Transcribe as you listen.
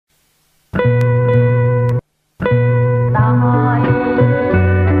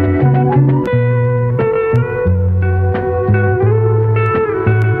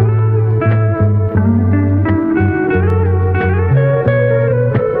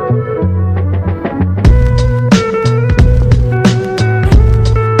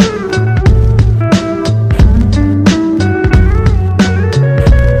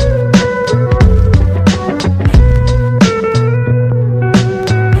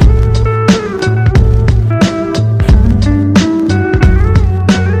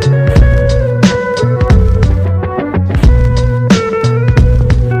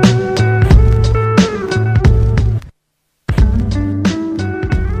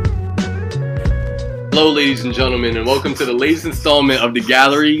Hello, ladies and gentlemen, and welcome to the latest installment of the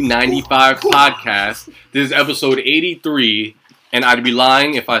Gallery 95 podcast. This is episode 83, and I'd be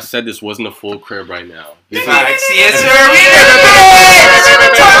lying if I said this wasn't a full crib right now. This Yes, sir.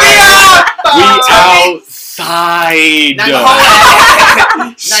 We outside.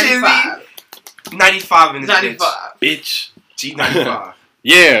 95 in this 95. Bitch. G95.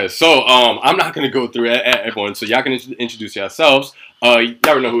 Yeah, so I'm not going to go through everyone, so y'all can introduce yourselves. Y'all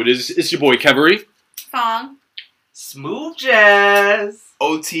already know who it is. It's your boy, Kevery. Fong. Smooth Jazz.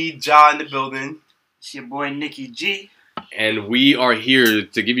 OT Ja in the building. It's your boy Nikki G. And we are here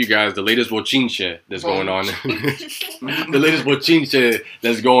to give you guys the latest bochinche that's going on. The latest bochinche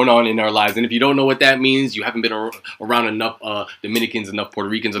that's going on in our lives. And if you don't know what that means, you haven't been around enough Dominicans, enough Puerto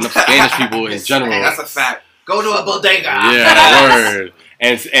Ricans, enough Spanish people in general. That's a fact. Go to a bodega. Yeah, word.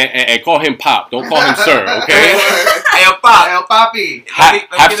 And call him Pop. Don't call him Sir, okay? Hey, Pop. El Papi.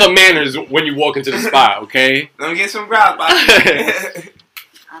 Have some manners when you walk into the spot, okay? Let me get some grab, Papi.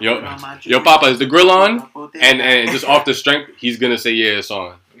 Yo, Papa, is the grill on? And just off the strength, he's going to say, yeah, it's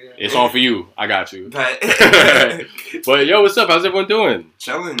on. It's on for you. I got you. But, yo, what's up? How's everyone doing?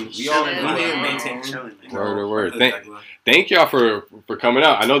 Chilling. We all maintain chilling. Word. Thank y'all for coming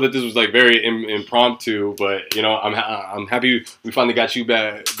out. I know that this was like very impromptu, but you know I'm happy we finally got you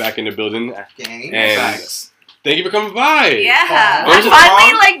back in the building. And thank you for coming by. Yeah, I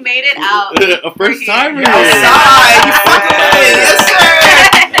finally like made it out. A first timer. Yes, sir.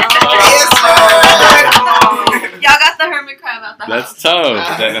 Y'all got the hermit crab out the house. That's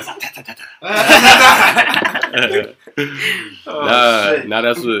tough.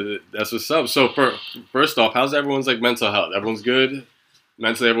 That's what's up. So first off, how's everyone's like mental health? Everyone's good?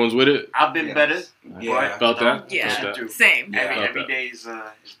 Mentally, everyone's with it? I've been better. Yeah. Felt that? Yeah, Felt same. Every day is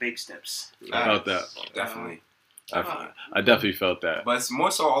baby steps. I felt that. Definitely. I definitely felt that. But it's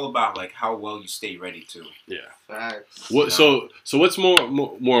more so all about like how well you stay ready too. Yeah. Facts. So what's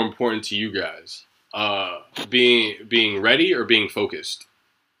more important to you guys? Being ready or being focused?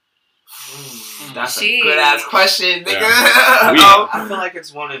 That's Jeez. a good ass question, nigga. Yeah. I feel like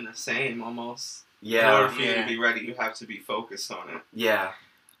it's one and the same almost. In order for you to be ready, you have to be focused on it. Yeah.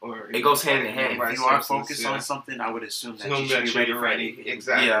 Or It goes hand in hand. If you are focused on something, I would assume that you should be ready for anything.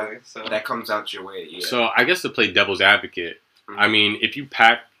 Exactly. Yeah. So That comes out your way. Yeah. So I guess to play devil's advocate, I mean, if you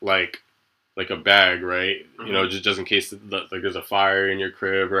pack like a bag, right? Mm-hmm. You know, just in case like there's a fire in your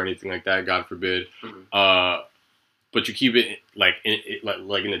crib or anything like that, God forbid. Mm-hmm. But you keep it like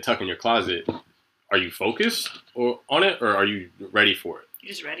in the tuck in your closet. Are you focused on it, or are you ready for it? You're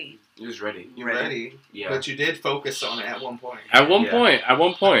just ready. You're just ready. you're ready. Yeah. But you did focus on it at one point. At one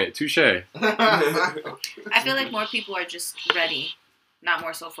point, touche. I feel like more people are just ready, not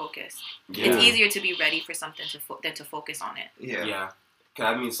more so focused. Yeah. It's easier to be ready for something than to focus on it. Yeah. Yeah.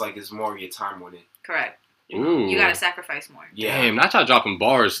 That means like it's more of your time on it. Correct. Ooh. You gotta sacrifice more. Yeah. Damn, not y'all dropping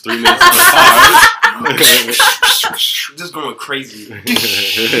bars 3 minutes into the Just going crazy. pod.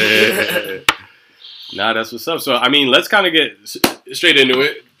 Nah, that's what's up. So, I mean, let's kind of get straight into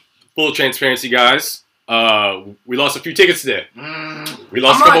it. Full transparency, guys. We lost a few tickets today. We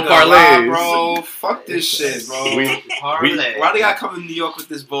lost a couple parlays. Bro, fuck this shit, bro. Parlay. Why they gotta come to New York with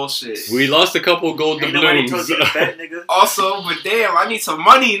this bullshit? We lost a couple gold Ain't nobody doubloons. told you to bet, nigga. Also, but damn, I need some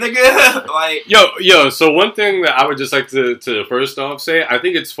money, nigga. Like, Yo, so one thing that I would just like to first off say, I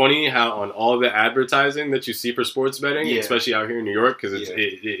think it's funny how on all the advertising that you see for sports betting, Yeah. especially out here in New York, because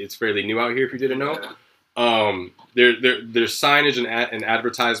it's fairly new out here if you didn't know. There's signage and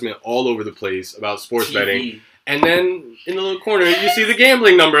advertisement all over the place about sports betting. And then in the little corner, you see the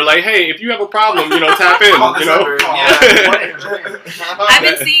gambling number. Like, hey, if you have a problem, tap in. Call this number. I've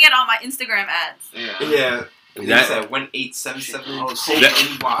been seeing it on my Instagram ads. Yeah. That's That- at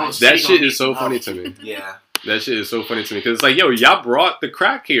 1877. That shit is so funny to me. Yeah. That shit is so funny to me because it's like, yo, y'all brought the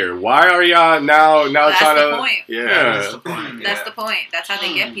crack here. Why are y'all now That's trying the to? point. Yeah. That's the point. That's how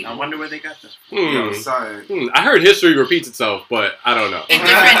they get I people. wonder where they got this. Yo, son. I heard history repeats itself, but I don't know. In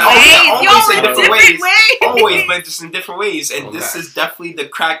different Always ways. in Yo, different ways. Always, but just in different ways. And this is definitely the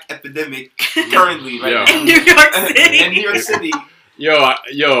crack epidemic currently right Yeah. now. In New York City. In New York City. Yo.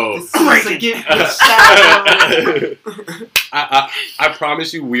 I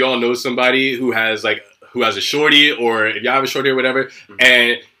promise you, we all know somebody who has a shorty, or if y'all have a shorty or whatever,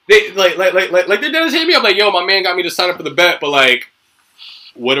 and they like they're just hit me up like, yo, my man got me to sign up for the bet, but like,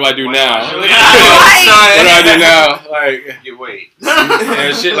 what do I do now? What do I do now? Like, You wait.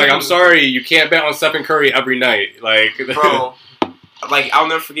 and shit. Like, I'm sorry, you can't bet on Stephen Curry every night. Like, Bro, like, I'll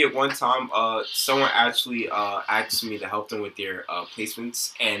never forget one time, someone actually asked me to help them with their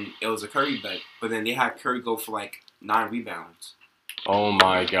placements, and it was a Curry bet, but then they had Curry go for like 9 rebounds. oh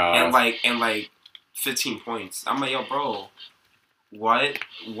my god. And like 15 points. I'm like, yo, bro, what?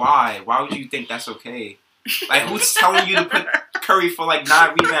 Why? Why would you think that's okay? Like, who's telling you to put Curry for like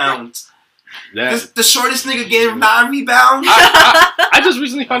 9 rebounds? The shortest nigga gave 9 rebounds. I just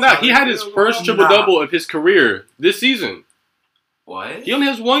recently found out he had his first triple double of his career this season. What? He only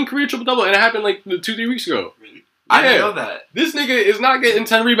has 1 career triple double, and it happened like 2-3 weeks ago. Really? I didn't know that. This nigga is not getting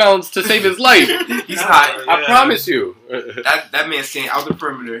 10 rebounds to save his life. He's not. I promise you. That man's staying out the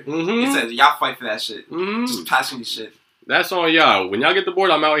perimeter. Mm-hmm. He said, y'all fight for that shit. Mm-hmm. Just passing the shit. That's on y'all. When y'all get the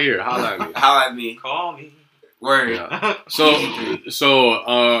board, I'm out here. Holla at me. Holla at me. Call me. Word. Yeah.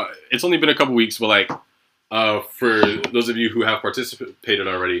 So it's only been a couple weeks, but like for those of you who have participated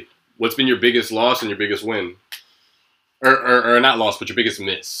already, what's been your biggest loss and your biggest win? Or not loss, but your biggest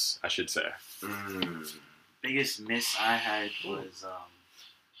miss, I should say. Biggest miss I had was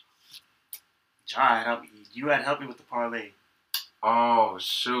John. You had helped me with the parlay. Oh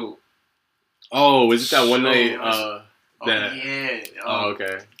shoot. Oh, is it that one night?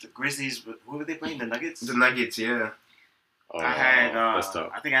 Okay. The Grizzlies. Who were they playing? The Nuggets. The Nuggets, yeah. Oh, I had. that's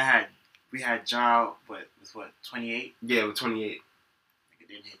tough. I think we had Ja, but with what 28? Yeah, with 28. It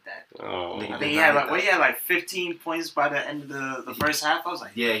didn't hit that. Oh. I think he had like 15 points by the end of the first half. I was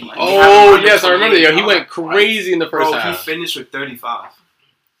like, yeah. Yes, I remember that. He went crazy in the first half. He finished with 35.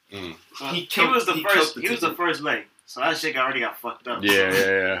 So he was the first leg. So that shit already got fucked up.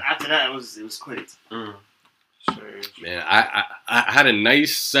 Yeah. After that, it was clicked. Man, I had a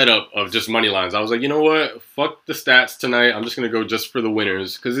nice setup of just money lines. I was like, you know what? Fuck the stats tonight. I'm just gonna go just for the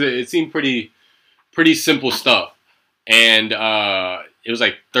winners because it seemed pretty simple stuff. And it was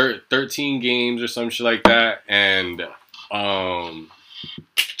like 13 games or some shit like that, and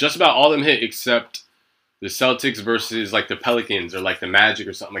just about all of them hit except the Celtics versus like the Pelicans or like the Magic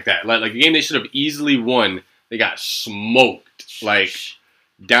or something like that. Like a game they should have easily won. They got smoked, like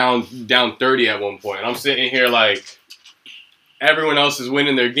down 30 at one point. And I'm sitting here like everyone else is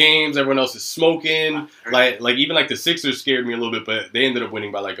winning their games, everyone else is smoking. Like even like the Sixers scared me a little bit, but they ended up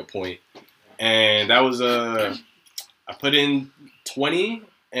winning by like a point. And that was I put in 20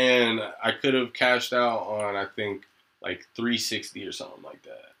 and I could have cashed out on I think like 360 or something like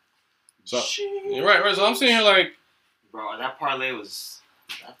that. So right. So I'm sitting here like, bro, our parlay was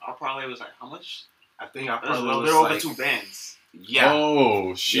like how much? I think our It was parlay a was little over like 2 bands. Yeah.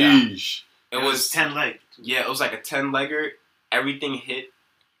 oh sheesh. Yeah. It was 10 leg. Yeah, it was like a 10-legger. Everything hit,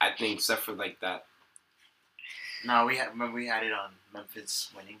 I think, except for like that. No, we had it on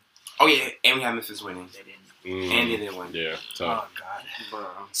Memphis winning. Oh yeah, and we had Memphis winning. They didn't. And they didn't win. Yeah. Oh god, bro.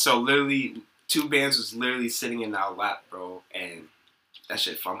 So literally, 2 bands was literally sitting in our lap, bro, and that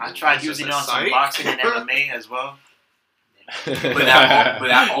shit fumbled. I tried using it on some boxing and MMA as well. but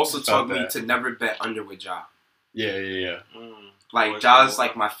that also taught me to never bet under with Ja. Yeah. Like Ja's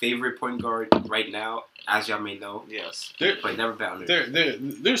like my favorite point guard right now, as y'all may know. Yes. But never bet under.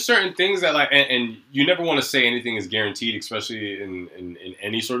 There's certain things that like, and you never want to say anything is guaranteed, especially in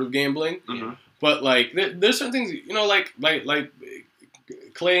any sort of gambling. Mm-hmm. But like, there's certain things, you know, like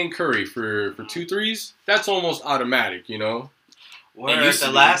Clay and Curry for 2 threes. That's almost automatic, you know. Whereas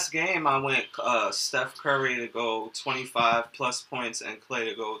the last game, I went Steph Curry to go 25 plus points and Clay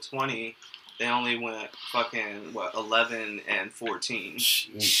to go 20. They only went fucking 11 and 14.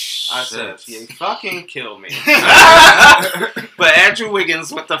 I said, "You fucking kill me." But Andrew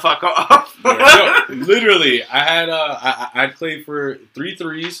Wiggins, what the fuck off? No, literally, I had Clay for 3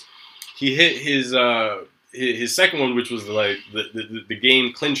 threes. He hit his second one, which was like the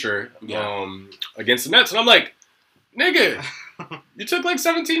game clincher against the Nets, and I'm like, nigga, you took like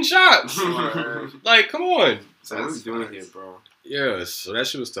 17 shots. Like, come on. So what are we doing here, bro? Yeah, so that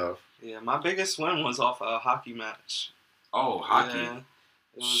shit was tough. Yeah, my biggest win was off a hockey match. Oh, hockey. Yeah. It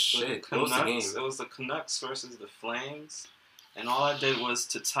was Shit, the what was the Canucks. game? It was the Canucks versus the Flames, and all I did was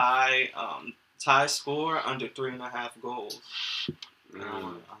to tie score under 3.5 goals.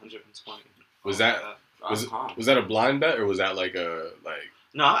 120. Was that a blind bet or was that like a like?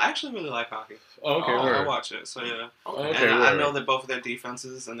 No, I actually really like hockey. Oh, okay. I watch it, so yeah. Okay, and I know that both of their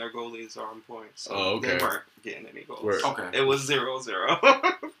defenses and their goalies are on point, so they weren't getting any goals. Word. Okay. It was 0-0.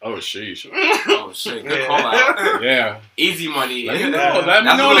 Oh, sheesh. Oh, shit. Good call out. Yeah. Easy money. Let me know. Let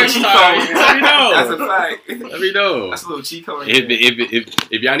me know next time. Let me know. That's a fact. Let me know. That's a little cheat code.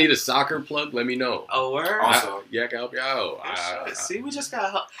 If y'all need a soccer plug, let me know. Oh, word? Also, yeah, I can help you out. See, we just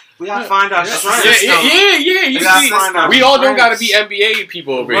gotta find our strengths. Yeah. You see, we all don't gotta be NBA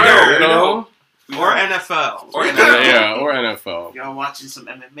people over here, you know? Or NFL. Or NFL. Yeah, or NFL. Y'all watching some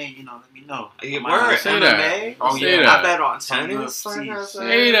MMA, you know, let me know. Word, say MMA? that. Oh, say yeah. that. I bet on tennis.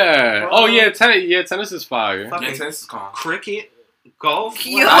 Say that. Oh, yeah, tennis is fire. Yeah, tennis is calm. Cricket. Golf.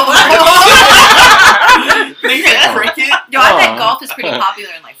 Yo. Cricket. Yo, I bet golf is pretty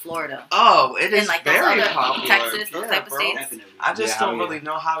popular in like Florida. Oh, it is in like very those other popular. Texas, those type of bro. states. Definitely. I just Yeah, don't hell really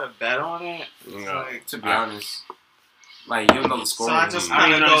know how to bet on it. Like, To be honest, like you don't know the score. So I just I don't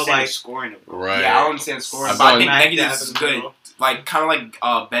kind even of go understand like the scoring of it. Right. Yeah, I don't understand the scoring, I but I thought- think Smack negatives dab is in the good. middle. Like kind of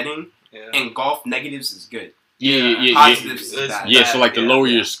like betting yeah. in golf, negatives is good. Yeah. Positives is It's bad. Yeah, so like the Yeah, lower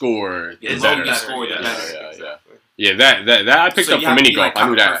yeah. your score, Yeah, the the lower better. your score, the Yeah, better. yeah. Yeah, that I picked So up you from have to mini be, golf. like, I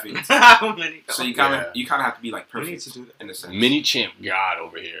knew that. kinda perfect. How many So you golf? kind of have to be like We need perfect to do that. in a sense. Mini champ god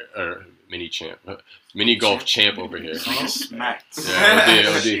over here, or mini champ, mini golf champ over here. Smacked.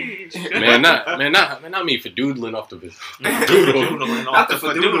 Yeah, OD. Man, not me for doodling off the doodle. Doodling Not off the the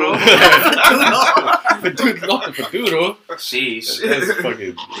fadoodle. fadoodle. For doodling off the doodle. Sheesh. That's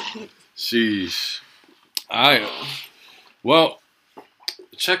fucking sheesh. Well,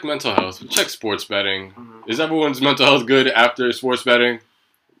 check mental health. Check sports betting. Is everyone's mental health good after sports betting?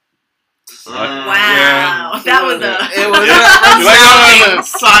 Wow, Yeah. that was a. It was You like that one?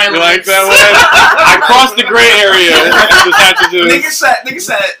 silence. You like that one? I crossed the gray area. Just had to do Nigga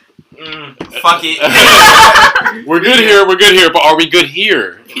said, fuck it. We're good here. We're good here. But are we good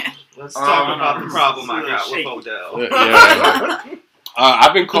here? Let's talk about the problem I got with Shake. Odell. Yeah.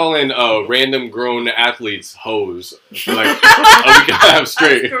 I've been calling random grown athletes hoes for like a week and a half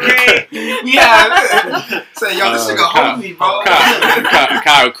straight. Great. Yeah. Say, yo, this nigga hold me, bro.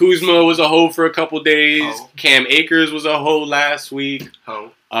 Kyle Kuzma was a hoe for a couple days. Hoe. Cam Akers was a hoe last week.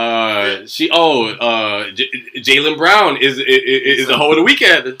 Ho. Jaylen Brown is a hoe of the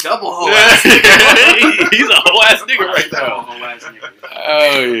weekend. Double hole. He's a hoe ass nigga right now. Whole ass nigga.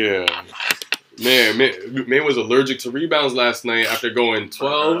 Oh yeah. Man was allergic to rebounds last night after going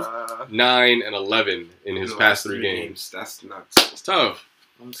 12, 9, and 11 in his past 3 games. That's nuts. It's tough.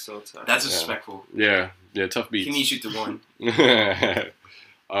 I'm so tired. That's disrespectful. Yeah, tough beats. He needs you to one.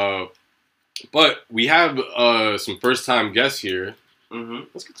 But we have some first time guests here. Mm-hmm.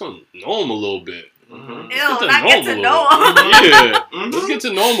 Let's get to know them a little bit. Mm-hmm. Ew, Let's not get to know him. Yeah, let's get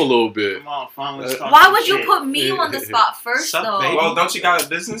to know them a little bit. Come on, finally start Why some would you shit. put me on the spot first, Sup, though? baby? Well, don't you got a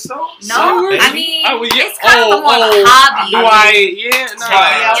business though? No, Sorry. I mean, Yeah. it's kind of more of a hobby. Do I? Yeah, no.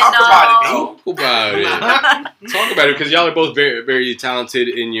 Talk about it, Talk about it. Talk about it, because y'all are both very, very talented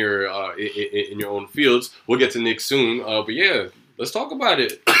in your own fields. We'll get to Nick soon, but yeah, let's talk about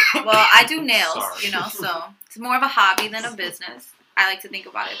it. Well, I do nails, Sorry. so it's more of a hobby than a business. I like to think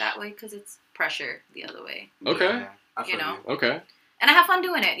about it that way because it's pressure the other way. Okay, Yeah, I feel You know? okay. And I have fun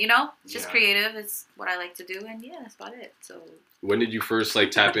doing it, It's just Yeah. creative. It's what I like to do, and yeah, that's about it. So When did you first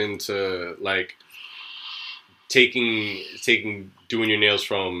tap into taking doing your nails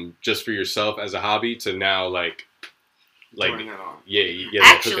from just for yourself as a hobby to now Turning it on.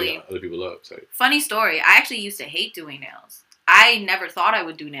 Actually- hooking other people up? So. funny story. I actually used to hate doing nails. I never thought I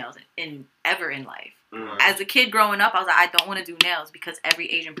would do nails ever in life. Mm. As a kid growing up, I was like, I don't want to do nails because every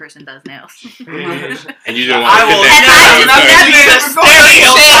Asian person does nails. And you didn't want I to will fit And I that.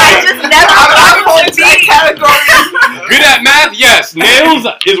 just never wanted to be. category. Good at math, yes. Nails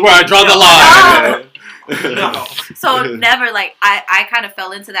is where I draw the line. No. So never I kind of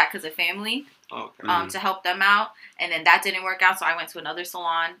fell into that because of family. Okay. To help them out, and then that didn't work out, so I went to another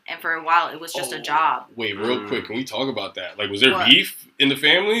salon, and for a while it was just a Oh. job. Wait, real quick, can we talk about that? Was there What? beef in the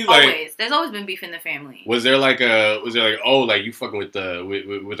family? There's always been beef in the family. Was there you fucking with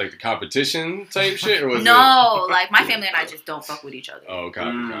the competition type shit, or was No, my family and I just don't fuck with each other, Oh, okay.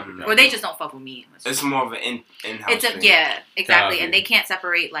 or they just don't fuck with me. It's more of an in-house It's a thing. exactly, Copy. and they can't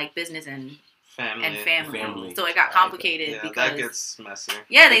separate business and family. Family. So it got complicated Yeah, because that gets messy.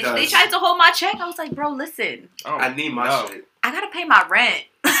 yeah, It they does. tried to hold my check. I was like, bro, listen, Oh, I need my no. shit. I gotta pay my rent.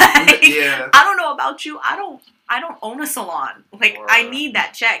 Yeah. I don't know about you. I don't own a salon. I Or- need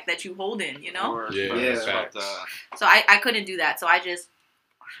that check that you holding, Or- Yeah, Yeah. that's facts. So I couldn't do that. So I went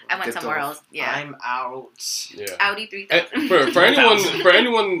Get somewhere those. else. Yeah. I'm out. Yeah. Audi 3000. And for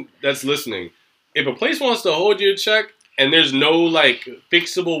anyone that's listening, if a place wants to hold your check and there's no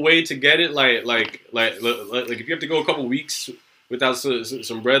fixable way to get it, if you have to go a couple weeks without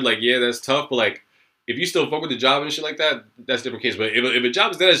some bread, yeah, that's tough. But if you still fuck with the job and shit like that, that's a different case. But if a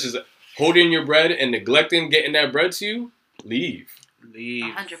job is that's just holding your bread and neglecting getting that bread to you, leave. Leave.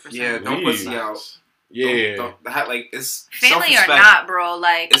 100%. Yeah, don't Leave. pussy out. Yeah. Don't, it's Family or self-respect. not, bro.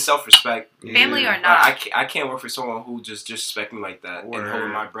 It's self-respect. Family or Like, not. I can't work for someone who just disrespect me like that and Word. holding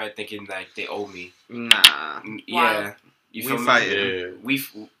my bread thinking they owe me. Nah. Yeah, you We feel me? fighting.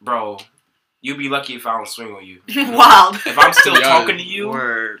 Yeah. Bro, you'll be lucky if I don't swing on you. Wild. If I'm still Yeah. talking to you,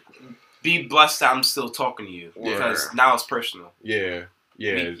 Word. be blessed that I'm still talking to you because Word. now it's personal. Yeah.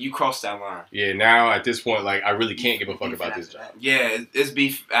 Yeah. You crossed that line. Yeah. Now at this point, I really can't give a fuck about this job. Yeah, it's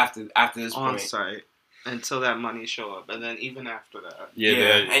beef after this On point. site. until that money show up, and then even after that.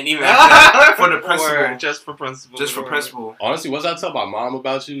 And even after that, for the principal. Word, just for principal. Just for principal. Honestly, once I tell my mom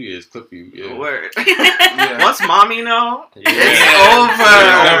about you, is clip you. Yeah. Word. Once mommy know, it's over.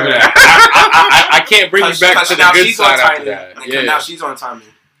 I can't bring you back to the good side after that. Now she's on timing.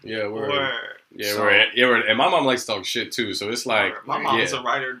 Yeah, word. Yeah, word. And my mom likes to talk shit too, so it's like my mom's a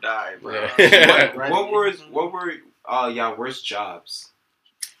ride or die, bro. What were y'all worst jobs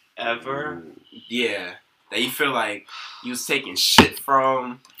ever? Yeah, that you feel like you was taking shit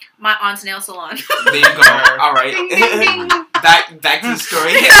from. My aunt's nail salon. There you go. All right. Ding, ding, ding. Back to the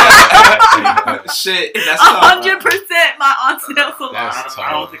story. Shit, that's 100% my aunt's nail salon.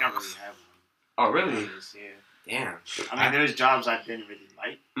 I don't think I really have one. Oh, really? Yeah. Damn. I mean, there's jobs I didn't really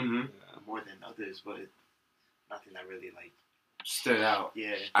like more than others, but nothing that really like stood out.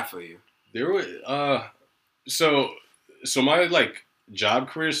 Yeah, I feel you. There were so my like job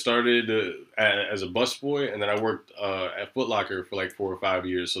career started as a busboy, and then I worked at Foot Locker for like 4 or 5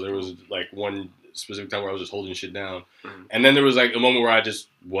 years. So there was like one specific time where I was just holding shit down, and then there was like a moment where I just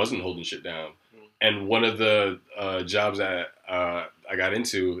wasn't holding shit down. And one of the jobs that I got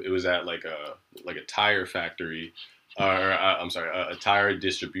into, it was at like a tire factory, a tire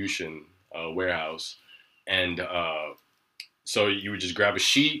distribution warehouse, and so you would just grab a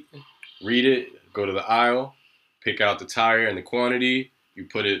sheet, read it, go to the aisle, pick out the tire and the quantity, you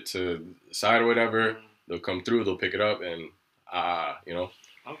put it to the side or whatever, they'll come through, they'll pick it up, and you know.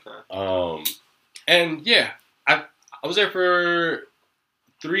 Okay. And yeah, I was there for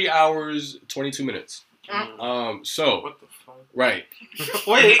 3 hours 22 minutes. So what the fuck? Right.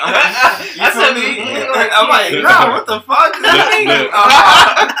 Wait. That's what I'm like, no, what the fuck?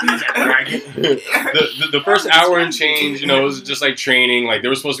 The first hour and change, you know, it was just like training. Like there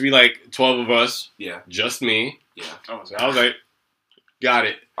was supposed to be like 12 of us. Yeah. Just me. Yeah. So I was like, got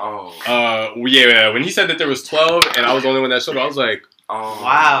it. Oh. Yeah. When he said that there was 12 and I was the only one that showed up, I was like, oh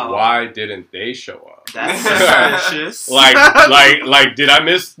wow. Why didn't they show up? That's suspicious. like, did I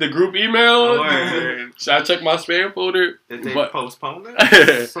miss the group email? Word. Should I check my spam folder? Did they postpone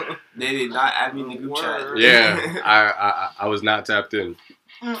it? They did not add me in the group chat. Yeah, I was not tapped in.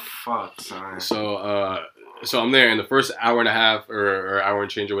 Fuck, son. So I'm there, and the first hour and a half or hour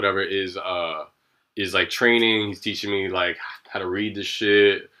and change or whatever is like training. He's teaching me like how to read the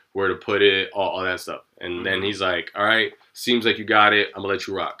shit, where to put it, all that stuff. And then he's like, all right, seems like you got it. I'm gonna let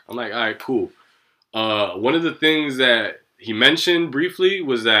you rock. I'm like, all right, cool. One of the things that he mentioned briefly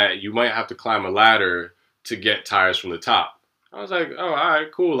was that you might have to climb a ladder to get tires from the top. I was like, oh, all right,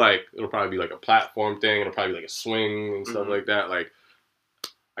 cool. Like, it'll probably be like a platform thing. It'll probably be like a swing and stuff like that. Like,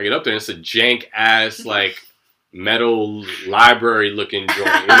 I get up there and it's a jank ass, like, metal library looking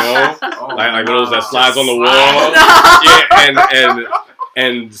joint, you know? like one of those that slides on the wall. Yeah,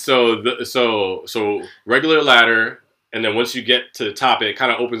 and so regular ladder. And then once you get to the top, it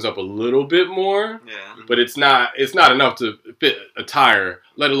kind of opens up a little bit more. Yeah. But it's not enough to fit a tire,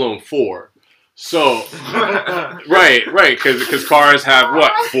 let alone 4. So, right, because cars have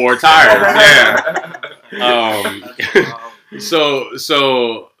what, 4 tires? Yeah. So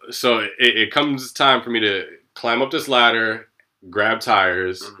it comes time for me to climb up this ladder, grab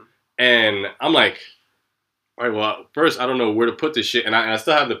tires, and I'm like, all right, well, first I don't know where to put this shit, and I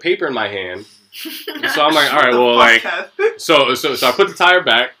still have the paper in my hand. So I'm like, all right, well, like, so I put the tire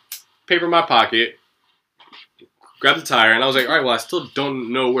back, paper in my pocket, grab the tire, and I was like, all right, well, I still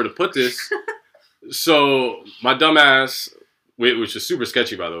don't know where to put this. So my dumb ass, which is super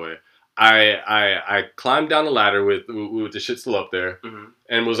sketchy, by the way, I climbed down the ladder with the shit still up there,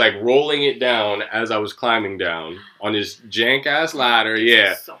 and was like rolling it down as I was climbing down on this jank ass ladder.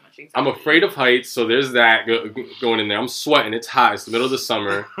 Yeah, so I'm afraid of heights, so there's that going in there. I'm sweating. It's hot. It's the middle of the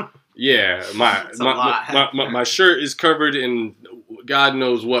summer. Yeah, my shirt is covered in God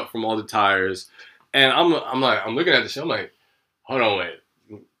knows what from all the tires, and I'm looking at this shit. I'm like, hold on, wait.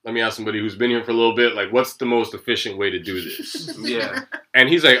 Let me ask somebody who's been here for a little bit. Like, what's the most efficient way to do this? Yeah. And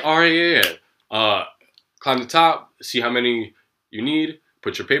he's like, all right, yeah. Climb the top, see how many you need,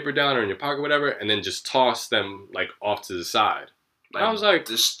 put your paper down or in your pocket, whatever, and then just toss them like off to the side. Like, I was like,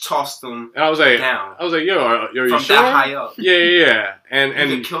 just toss them. And I was like, down. I was like, yo, are you from sure? that high up? Yeah. And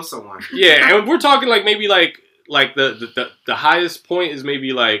you could kill someone. Yeah, and we're talking like maybe like the highest point is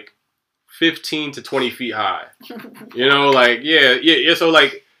maybe like 15 to 20 feet high. You know, like yeah. So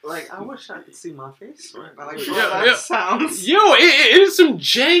like. Like, I wish I could see my face. Right? Like, that sounds. Yo, it is some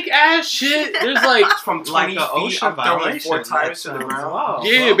jank ass shit. There's like from 20 feet, ocean throwing 4 tires to the ground. Wow.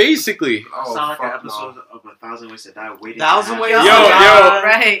 Yeah, basically. Oh, sound like an episode of 1,000 Ways to Die. 1,000 Ways to Die.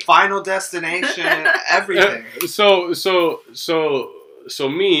 Right. Final Destination. Everything. So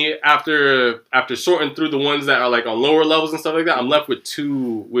me after sorting through the ones that are like on lower levels and stuff like that, I'm left with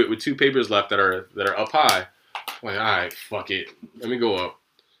two papers left that are up high. I'm like, all right, fuck it, let me go up.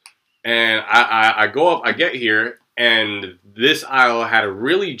 And I go up, I get here, and this aisle had a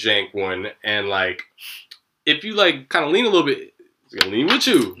really jank one, and like if you like kind of lean a little bit, it's gonna lean with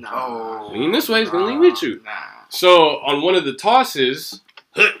you. No. Lean this way, it's gonna lean with you. Nah. So on one of the tosses,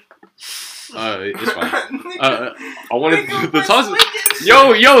 it's fine. On one of the tosses, yo,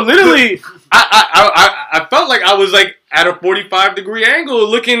 literally, I felt like I was like at a 45-degree angle,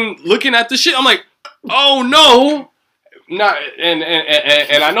 looking at the shit. I'm like, oh no. Not and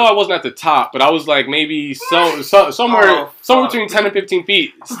I know I wasn't at the top, but I was like maybe somewhere between 10 and 15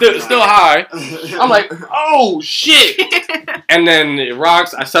 feet, still high. I'm like, oh shit! And then it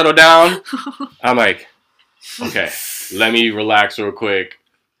rocks. I settle down. I'm like, okay, let me relax real quick.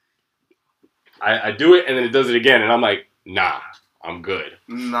 I do it, and then it does it again, and I'm like, nah, I'm good.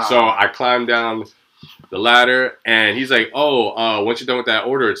 Nah. So I climb down the ladder, and he's like, oh, once you're done with that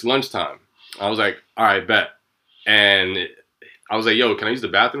order, it's lunchtime. I was like, all right, bet. And I was like, yo, can I use the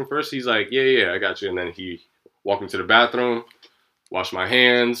bathroom first? He's like, yeah, I got you. And then he walked me to the bathroom, washed my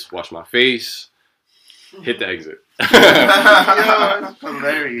hands, washed my face, hit the exit. That's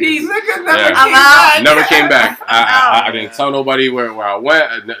hilarious. Never came back. I didn't tell nobody where I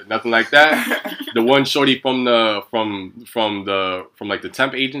went, nothing like that. The one shorty from like the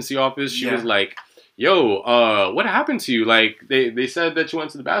temp agency office, she was like, yo, what happened to you? Like, they said that you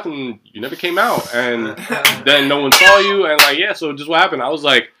went to the bathroom and you never came out. And then no one saw you. And, like, yeah, so just what happened? I was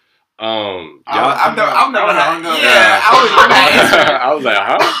like, I've never had. I was like,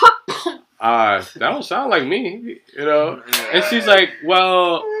 huh? That don't sound like me, you know? And she's like,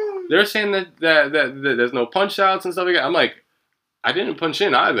 well, they're saying that there's no punch outs and stuff like that. I'm like, I didn't punch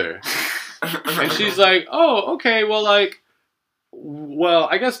in either. And she's like, oh, okay, well, like, well,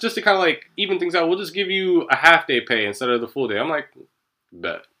 I guess just to kind of like even things out, we'll just give you a half day pay instead of the full day. I'm like,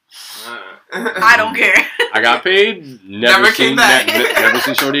 bet. I don't care. I got paid. Never came back. Never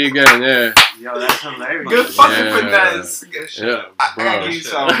seen Shorty again. Yeah. Yo, that's hilarious. Good fucking finesse. Yeah, bro. I gotta give you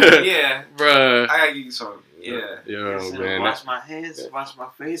some. Yeah, bro. I gotta give you some. Yeah. Yo, Listen, man. wash my hands, wash my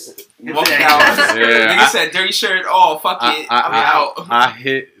face. Walk out. Nigga said dirty shirt. Oh, fuck it. I'm out. I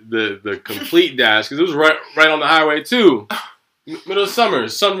hit the complete dash because it was right on the highway too. Middle of summer,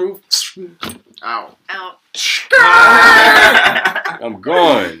 sunroof. Ow. I'm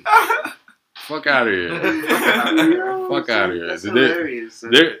going. Fuck out of here. Fuck out of here. That's hilarious.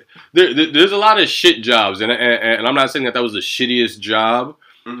 There's a lot of shit jobs, and I'm not saying that was the shittiest job,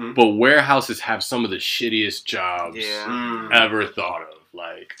 but warehouses have some of the shittiest jobs ever thought of.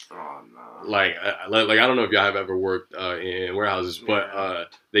 Like, like I don't know if y'all have ever worked in warehouses,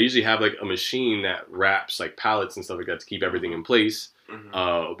 but they usually have like a machine that wraps like pallets and stuff like that to keep everything in place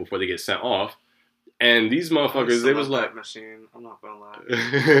before they get sent off. And these motherfuckers, they was like, machine. I'm not gonna lie.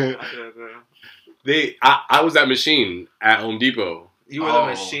 I was that machine at Home Depot. You were the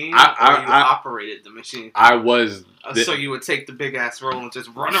machine, or you operated the machine? I was. So you would take the big ass roll and just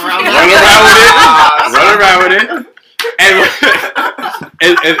run around. Run around with it.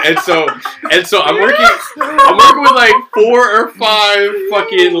 And so I'm working with like 4 or 5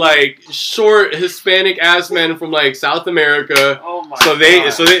 fucking like short Hispanic ass men from like South America. Oh my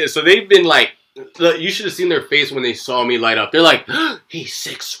God. So they've been like, you should have seen their face when they saw me light up. They're like, he's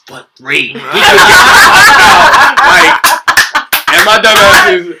 6'3". He just like, and my dumb ass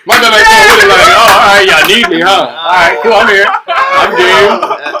is like, oh, all right, y'all need me, huh? All right, cool, I'm here. I'm game.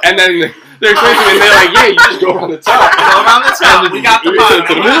 And then they're explaining to me, and they're like, yeah, you just go around the top. Go around the top. We got the bottom.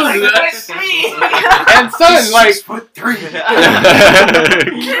 To the middle. And son, like,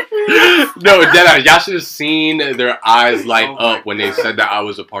 6'3". No, deadass, y'all should have seen their eyes light up when they said that I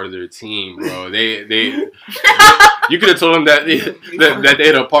was a part of their team, bro. They you could have told them that they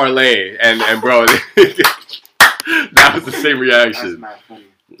had a parlay, and bro, that was the same reaction.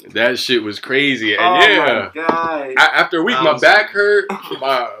 That shit was crazy, and after a week, my back hurt,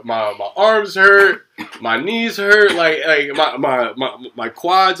 my arms hurt, my knees hurt, like my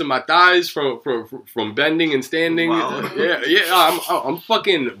quads and my thighs from bending and standing. Wow. I'm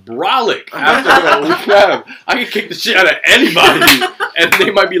fucking brolic after a week and a half. I can kick the shit out of anybody, and they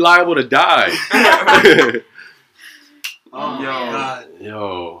might be liable to die.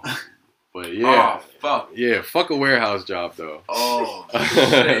 Yo. But yeah. Fuck. Yeah, fuck a warehouse job though. Oh,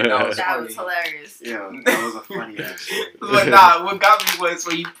 shit, that was hilarious. Yeah, that was a funny ass story. But nah, what got me was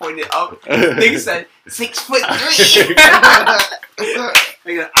when you pointed up. Nigga said 6'3".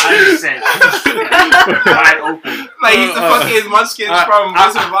 Nigga, I said wide open. Like he's the fucking Munchkins from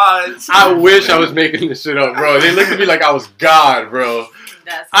Wizard of Oz. I wish I was making this shit up, bro. They looked at me like I was God, bro.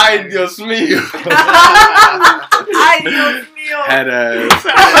 That's Ay, Dios mío. Ay, Dios mío. Head ass.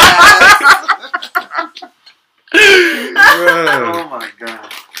 Oh my god.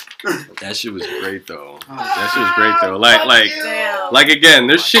 That shit was great though. That shit was great though. Damn. Like again,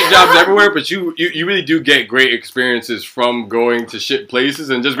 there's shit jobs everywhere, but you really do get great experiences from going to shit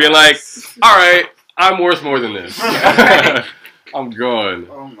places and just being like, all right, I'm worth more than this. I'm gone.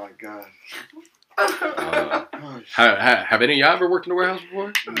 Oh my god. Have any of y'all ever worked in a warehouse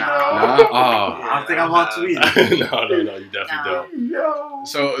before? No. Nah? Oh. I don't think I want to either. No, you definitely don't.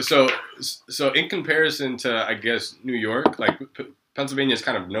 So in comparison to, I guess, New York, like Pennsylvania is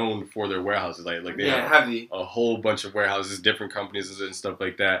kind of known for their warehouses. Like they have heavy. a whole bunch of warehouses, different companies and stuff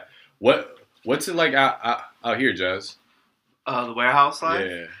like that. What's it like out here, Jazz? The warehouse life?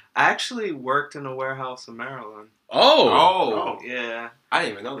 Yeah. I actually worked in a warehouse in Maryland. Oh. Yeah. I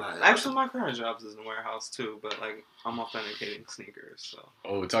didn't even know that. Actually, my current job is in a warehouse too, but like I'm authenticating sneakers, so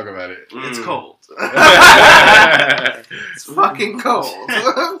Oh, talk about it. it's cold. Yeah. It's fucking cold.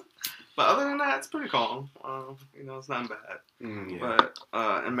 But other than that, it's pretty calm. It's not bad. But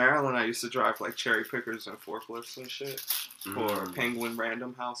in Maryland, I used to drive like cherry pickers and forklifts and shit for Penguin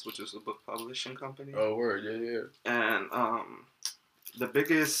Random House, which is a book publishing company. Oh, word, yeah. And the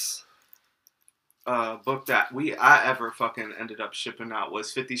biggest book that I ever fucking ended up shipping out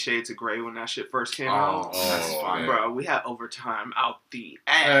was 50 Shades of Grey when that shit first came out. That's fine. Bro, we had overtime out the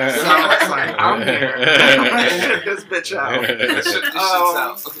ass. So I was like, I'm here. Ship this bitch out. Ship this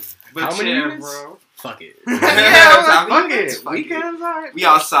out. But how many units? bro? Fuck it. Yeah, fuck it. Weekends, alright. We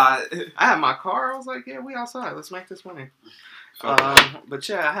outside. I had my car. I was like, yeah, we outside. Let's make this money. But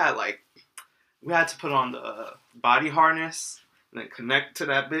yeah, I had we had to put on the body harness and then connect to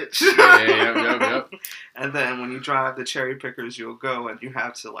that bitch. Yep. And then when you drive the cherry pickers, you'll go and you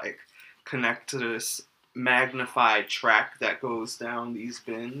have to connect to this magnified track that goes down these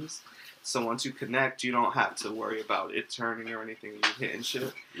bins. So once you connect, you don't have to worry about it turning or anything. You hitting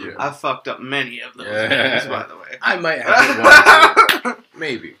shit. Yeah. I fucked up many of those bins, by the way. I might have one.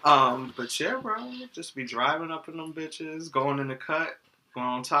 Maybe. But yeah, bro, just be driving up in them bitches, going in the cut, going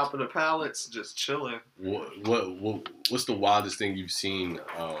on top of the pallets, just chilling. What's the wildest thing you've seen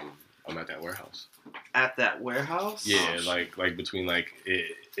at that warehouse? At that warehouse? Yeah, like between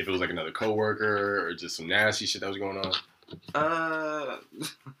if it was like another coworker or just some nasty shit that was going on.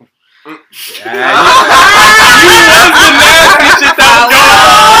 You was the nasty shit that was going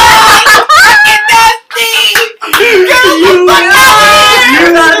on.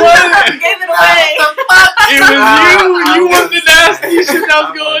 Gave it away. It was you. You was the nasty shit that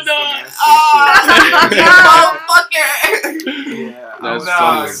was going on. Motherfucker. Yeah, That's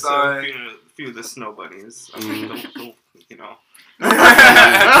funny. sorry. A few of the snow bunnies. Snow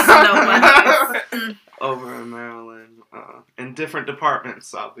bunnies. Over in Maryland. In different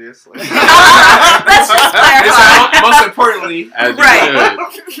departments, obviously. Let's just clarify. Most importantly. As you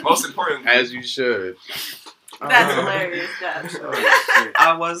Right. should. Most importantly. As you should. That's hilarious, Josh.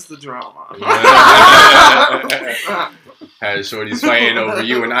 I was the drama. Had shorties fighting over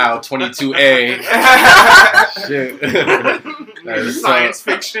you in aisle 22A. Shit. That is Science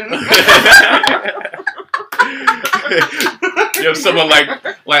fiction. You have someone like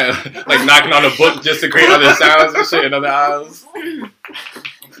knocking on a book just to create other sounds and shit in other aisles.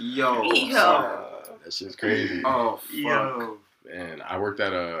 Yo. That shit's crazy. Oh, fuck. Yo. Man, I worked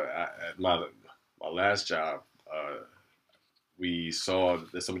at my last job. We saw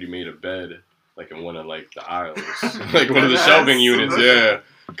that somebody made a bed in one of the aisles, one of the shelving units. Yeah,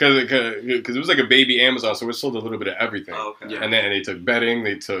 because it was like a baby Amazon, so it sold a little bit of everything. Oh, okay. Yeah. And then they took bedding,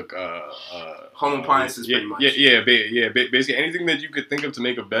 they took home appliances, pretty much. Basically anything that you could think of to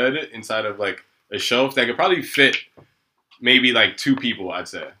make a bed inside of a shelf that could probably fit maybe 2 people, I'd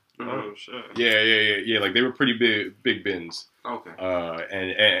say. Oh shit. Yeah. They were pretty big bins. Okay.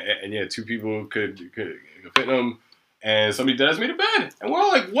 And yeah, 2 people could fit in them. And somebody dead made a bed, and we're all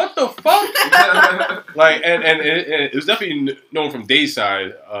like, "What the fuck?" And it was definitely known from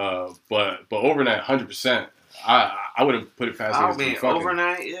Dayside, but overnight, 100%. I would have put it past. I mean,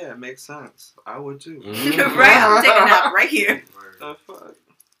 overnight, yeah, it makes sense. I would too. Mm-hmm. Right, I'm taking that right here. The fuck?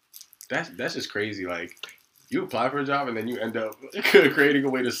 That's just crazy. You apply for a job and then you end up creating a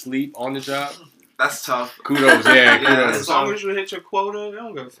way to sleep on the job. That's tough. Kudos, kudos. As long as you hit your quota, they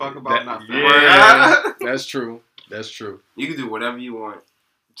don't give a fuck about nothing. Yeah, that's true. That's true. You can do whatever you want,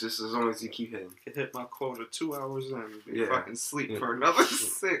 just as long as you keep hitting. I hit my quota 2 hours in. Yeah. Fucking sleep for another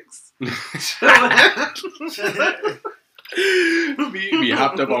 6. We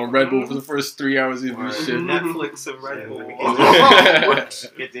hopped up on Red Bull for the first 3 hours of this shit. Netflix and Red Bull.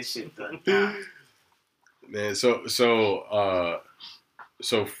 Get this shit done. Man, so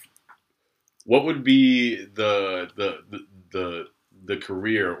So, what would be the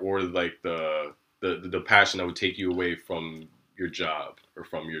career or like the passion that would take you away from your job or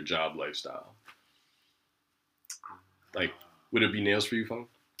from your job lifestyle? Like, would it be nails for you, Fung?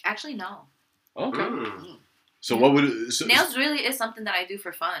 Actually, no. Okay. So what would nails really is something that I do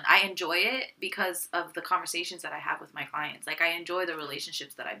for fun. I enjoy it because of the conversations that I have with my clients. Like, I enjoy the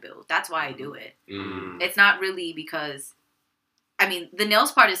relationships that I build. That's why I do it. It's not really because, I mean, the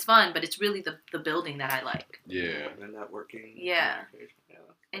nails part is fun, but it's really the building that I like. Yeah. The networking. Yeah.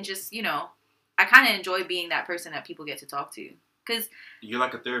 And just, you know, I kind of enjoy being that person that people get to talk to. Because you're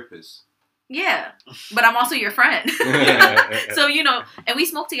like a therapist. Yeah, but I'm also your friend. So, you know, and we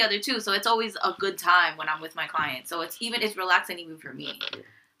smoke together too. So it's always a good time when I'm with my clients. So it's relaxing even for me.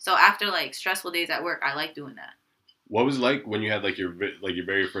 So after like stressful days at work, I like doing that. What was it like when you had like your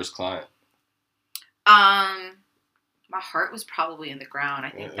very first client? My heart was probably in the ground. I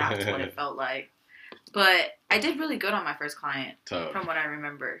think that's what it felt like. But I did really good on my first client, from what I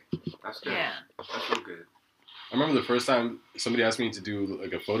remember. That's good. Yeah, that's real good. I remember the first time somebody asked me to do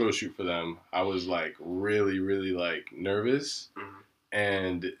like a photo shoot for them, I was like really, really like nervous,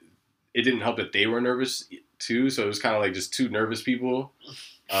 and it didn't help that they were nervous too. So it was kind of like just two nervous people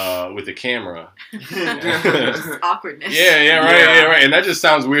with a camera. Awkwardness. Yeah, right. And that just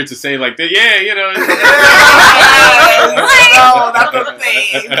sounds weird to say like that. Yeah, you know. No, not the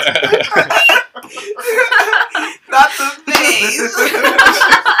face. Not the face.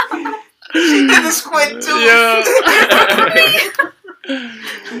 She did a squint too. Yeah.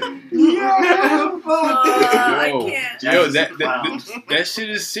 I can't. Yo, that shit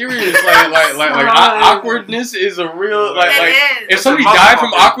is serious. Like awkwardness is a real like. If somebody died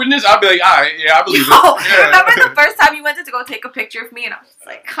from awkwardness, I'd be like, all right, yeah, I believe it. Yeah. Remember the first time you went to go take a picture of me, and I was just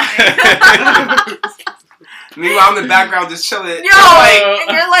like crying. Meanwhile, I'm in the background just chilling. Yo,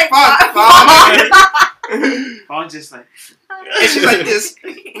 and you're like, fuck. I'm just like, and she's like this,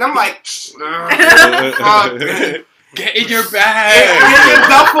 and I'm like, fuck. Get in your bag. Get your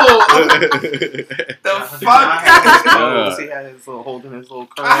duffel. The fuck? He had his little holding his little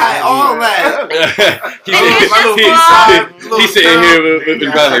car. I had all that. He's sitting here with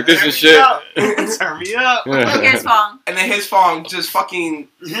his guy like this and shit. Turn me up. Here's Fong. And then his phone just fucking.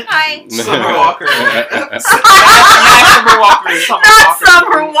 Hi. Summer Walker. Not Summer Walker. Not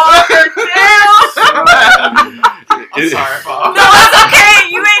Summer Walker. Damn. I'm sorry, Bob. No, it's okay.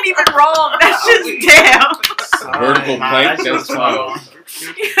 You ain't even wrong. That's just damn. Vertical plank. That's fine.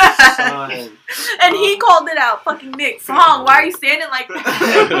 And he called it out. Fucking Nick. Fong, why are you standing like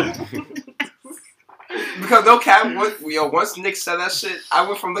that? Because no cap, once Nick said that shit, I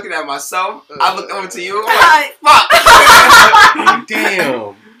went from looking at myself, I looked over to you, I'm like, fuck!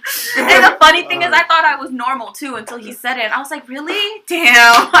 Damn. And the funny thing is, I thought I was normal too until he said it, and I was like, really?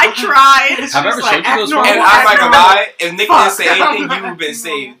 Damn, I tried. Have I ever showed you those photos? And I'm not gonna lie, if Nick didn't say anything, you would have been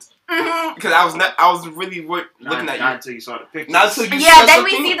saved. Because I was really looking at you. Not until you saw the picture. Not until you said then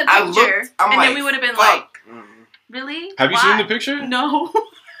we see the picture, and like, then we would have been like, really? Have you seen the picture? No.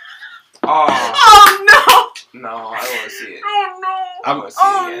 Oh no! No, I don't want to see it. Oh no! I want to see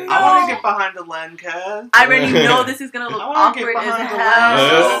it again. I want to get behind the lens, cuz. I already know this is gonna look awkward as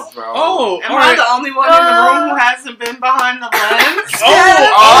hell. Oh, am I the only one in the room who hasn't been behind the lens?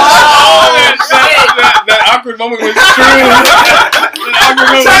 That awkward moment was true.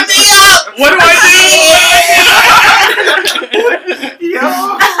 Turn me up! What do I do?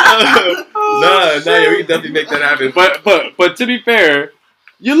 Nah, we can definitely make that happen. But to be fair,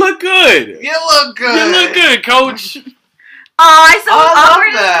 you look good. You look good, coach. Oh, I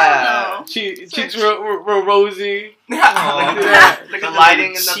love that. Cheeks real rosy. The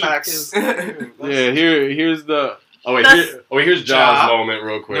lighting in the back is. Yeah, here's the. Here's Jaws moment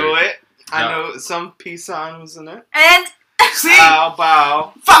real quick. Do it. I know some peace sign was in it. And see,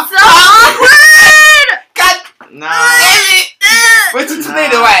 bow. Fuck. So awkward. God. Nah. Where's the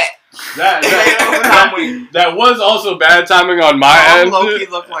tomato at? That was also bad timing on my end. Loki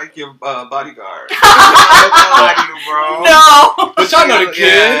looked like your bodyguard. Bro. No. But y'all know the kid.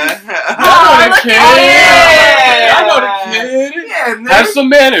 Yeah. I know the kid. Yeah, man. Have some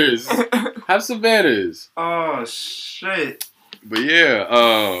manners. Have some manners. Oh shit. But yeah,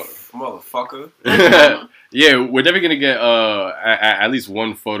 motherfucker. yeah, we're definitely gonna get at least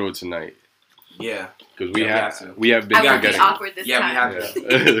one photo tonight. Yeah. Because we have been I won't be getting awkward this time. We have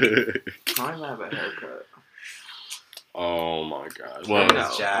to. I have a haircut. Oh my god. Well,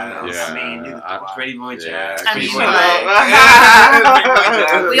 Pretty boy jazz. I mean,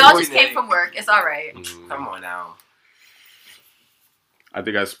 we all just came from work. It's all right. Come on now. I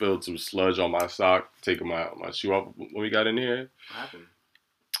think I spilled some sludge on my sock, taking my shoe off when we got in here. What happened?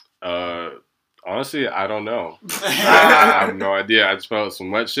 Honestly, I don't know. I have no idea. I just felt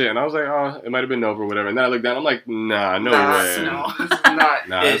some wet shit, and I was like, oh, it might have been Nova or whatever. And then I looked down, I'm like, nah, no way. No, this is not.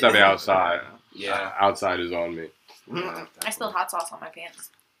 Nah, it's gotta be outside. Yeah. Outside is on me. I spilled hot sauce on my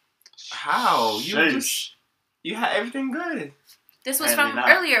pants. How? You had everything good. This was from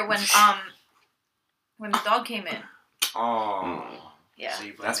earlier when the dog came in. Oh. Yeah. So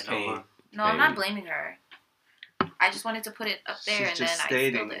that's pain. No, I'm not blaming her. I just wanted to put it up there and then I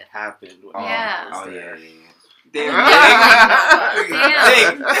spilled it. Happened. Yeah. Oh yeah. Damn.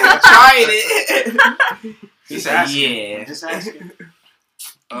 Tried it. He said, "Yeah." Just asking.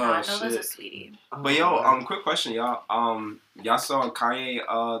 Oh, Nova's a sweetie. But yo, quick question, y'all. Y'all saw Kanye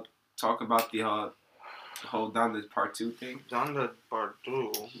talk about the whole Donda Part 2 thing? Donda Part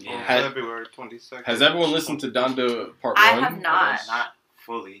 2? Yeah. February 22nd. Has everyone listened to Donda Part 1? I have not. Not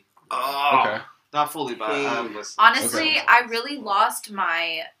fully. Oh. Okay. Not fully, but I've listened. Honestly, Okay. I really lost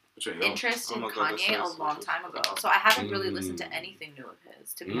my interest in Kanye a long time ago. So I haven't really listened to anything new of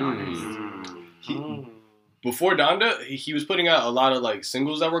his, to be honest. Before Donda, he was putting out a lot of like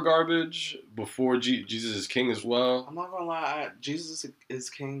singles that were garbage. Before Jesus is King as well. I'm not gonna lie, Jesus is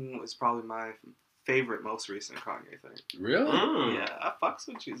King is probably my favorite, most recent Kanye thing. Really? Yeah, I fucks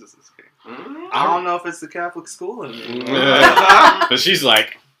with Jesus is King. I don't know if it's the Catholic school in me. But she's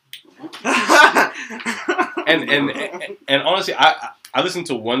like, and honestly, I listened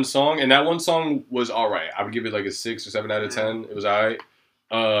to one song, and that one song was alright. I would give it like a 6 or 7 out of 10. It was alright.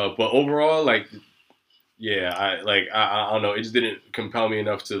 But overall, like, yeah, I don't know. It just didn't compel me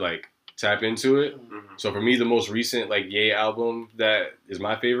enough to like tap into it. So for me, the most recent like Ye album that is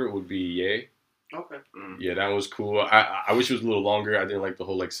my favorite would be Ye. Okay. Yeah, that was cool. I wish it was a little longer. I didn't like the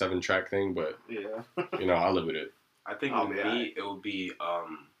whole like 7-track thing, but yeah, I live with it. I think with me, it would be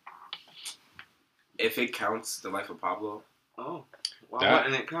if it counts, The Life of Pablo. Oh, why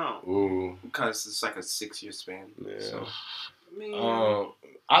wouldn't it count? Ooh, because it's like a 6-year span. Yeah. So,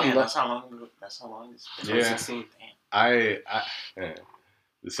 that's how long. That's how long it's been. Yeah. 2016.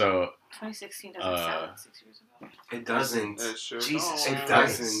 So 2016 doesn't sound like 6 years ago. It doesn't. It sure Jesus, It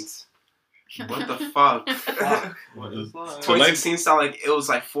Christ. doesn't. What the fuck? What is that? 2016 sounded like it was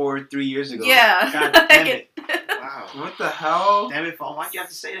like 3 years ago. Yeah. God damn it. Wow. What the hell? Damn it, Paul. Why'd you have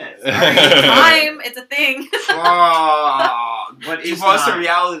to say that? Time, it's a thing. Oh, What it is was time? a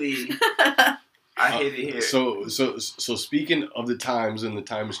reality. I hate it here. So speaking of the times and the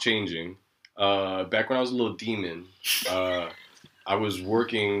times changing, back when I was a little demon, I was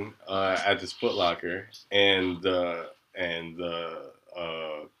working at this Foot Locker, and the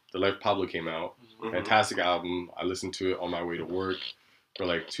Life of Pablo came out. Fantastic album. I listened to it on my way to work for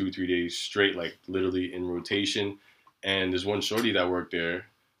like 2-3 days straight, like literally in rotation. And there's one shorty that worked there,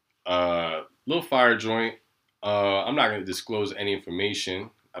 little fire joint. I'm not gonna disclose any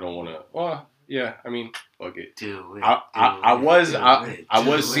information. I don't want to. Well, yeah. I mean, fuck it. Do it. I was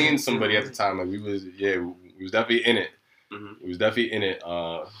seeing somebody at the time. Like we was definitely in it. We was definitely in it.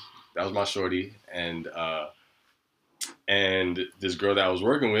 That was my shorty, and this girl that I was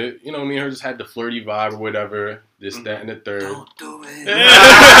working with, me and her just had the flirty vibe or whatever, this, that, and the third. Don't do it.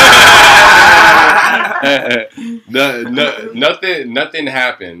 Nothing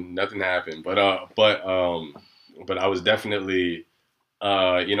happened. But I was definitely,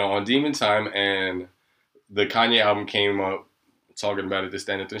 on Demon Time, and the Kanye album came up, talking about it, this,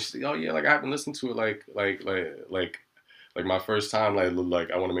 that, and the third. She's like, oh yeah, like I haven't listened to it like my first time,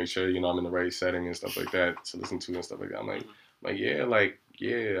 like I want to make sure, I'm in the right setting and stuff like that to listen to and stuff like that. I'm like,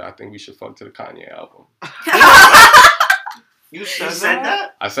 yeah, I think we should fuck to the Kanye album. You said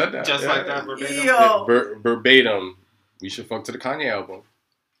that? I said that. Just like that, verbatim? Yo. Verbatim, we should fuck to the Kanye album.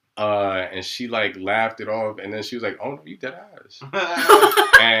 And she like laughed it off, and then she was like, oh no, you dead ass.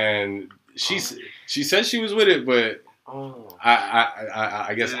 And she said she was with it, but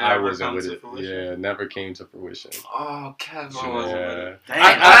I guess I wasn't with it. Yeah, never came to fruition. Oh, Kevin. Yeah.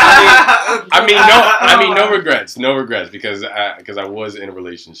 I mean, no regrets, because I was in a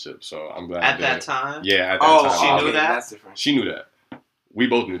relationship, so I'm glad. At that time? Yeah, at that time. She knew that? That's different. She knew that. We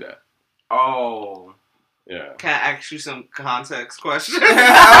both knew that. Oh. Yeah. Can I ask you some context questions? Yeah.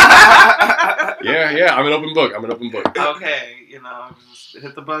 I'm an open book. Okay, just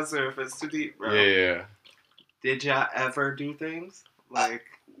hit the buzzer if it's too deep, bro. Yeah. Did y'all ever do things like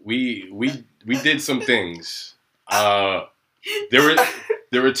we did some things? There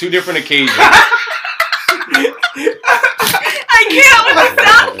were 2 different occasions. I can't with the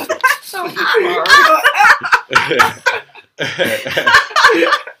sound.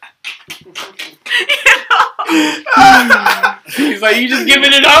 He's like, you just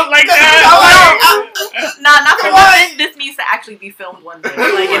giving it up like that? Nah, not for nothing. This means to actually be filmed one day.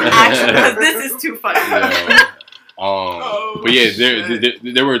 Like, because this is too funny. But yeah,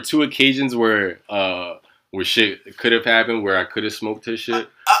 there were 2 occasions where shit could have happened, where I could have smoked his shit.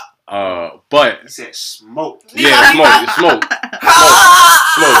 But you said smoked. Yeah, smoke.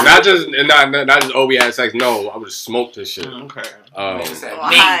 Not just we had sex. No, I would have smoked this shit. Okay.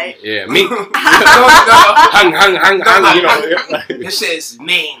 Why? Yeah, me. hung. You know, this shit's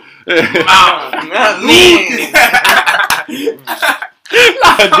mean. Dude,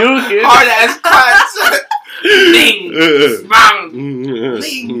 hard ass cuts. Mean.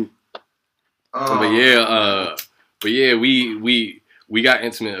 But yeah, we got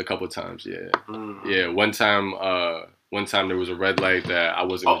intimate a couple times. Yeah, yeah. One time there was a red light that I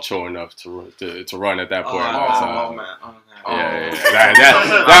wasn't mature enough to run at that point.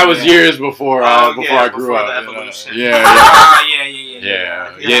 That was years before I grew up. Yeah.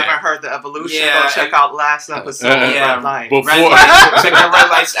 You haven't heard the evolution? Go check out last episode. Red Light. Check out Red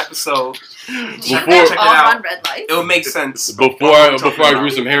Lights episode. Check it out. Red Lights. It'll make sense. Before I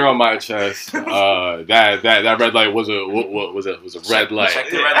grew some hair on my chest, that red light was a red light. Check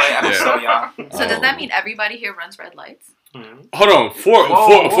the Red Light episode, y'all. So does that mean everybody here runs red lights? Hold on. For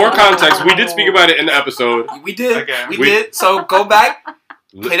context, we did speak about it in the episode. We did. Okay. We did. So go back.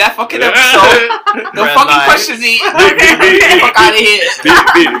 Play that fucking episode. Don't fucking question me. Fuck out of here.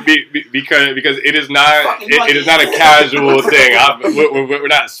 Because it is not a casual thing. We're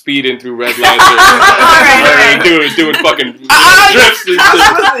not speeding through red lights or doing fucking drifts.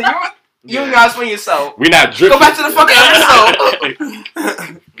 Listen, you gotta explain yourself. We're not drifting. Go back to the fucking episode.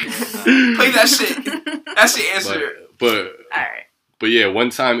 Play that shit. That's the answer. But yeah, one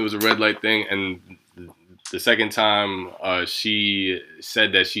time it was a red light thing, and the second time she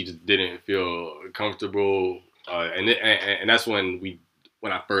said that she just didn't feel comfortable, and that's when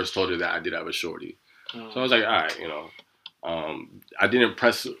I first told her that I did have a shorty. So I was like, all right, you know, I didn't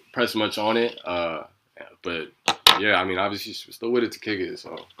press much on it, but yeah, I mean, obviously she was still with it to kick it,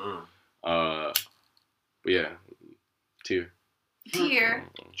 so but yeah, tear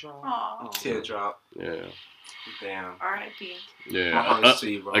drop. Yeah. Damn. R.I.P. Yeah.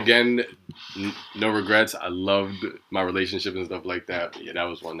 Again, no regrets. I loved my relationship and stuff like that. But yeah, that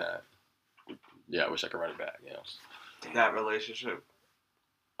was one that. Yeah, I wish I could run it back. Yeah. That relationship.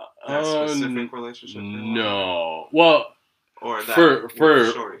 That specific relationship. No. Well. Or that for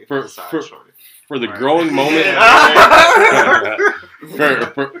the growing moment.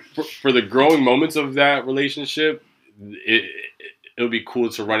 For the growing moments of that relationship, it would be cool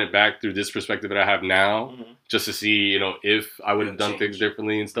to run it back through this perspective that I have now, just to see, you know, if I would have done things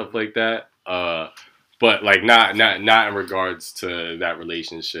differently and stuff like that. But like not in regards to that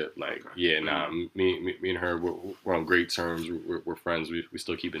relationship. Like, me and her we're on great terms. We're friends. We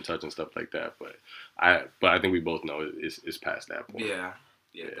still keep in touch and stuff like that. But I think we both know it's past that point. Yeah,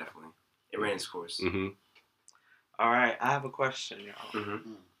 definitely. It ran its course. All right, I have a question, y'all.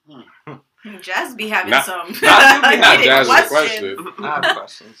 Jazz be having some. Not Jazz's question. I have a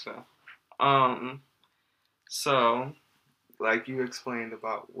question, so, like you explained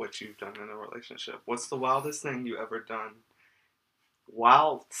about what you've done in a relationship. What's the wildest thing you ever done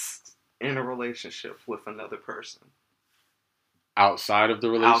whilst in a relationship with another person? Outside of the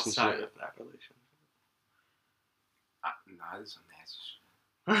relationship? Outside of that relationship. Nah, this is some nasty shit.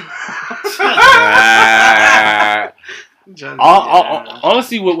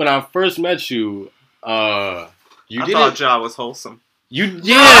 Honestly, when I first met you, I thought Ja was wholesome. You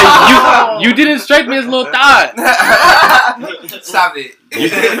didn't strike me as a little thought. Stop it.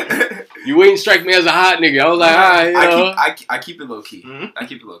 You ain't strike me as a hot nigga. I was like, alright, I keep it low key. I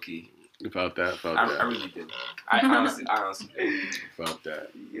keep it low key. Felt that. I really did. I honestly did. Felt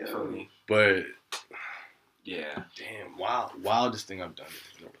that. Yeah. But yeah. Damn, wildest thing I've done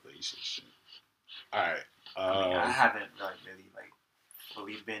in a relationship. Alright. I haven't really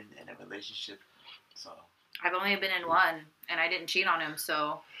fully been in a relationship, so I've only been in one, and I didn't cheat on him.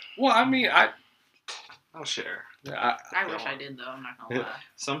 So. Well, I mean, I'll share. I wish I did though. I'm not gonna lie.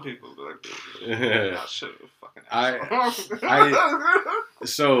 Some people be like, I should have fucking.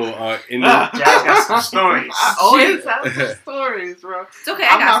 In the Jazz got some stories. I always have some stories, bro. It's okay.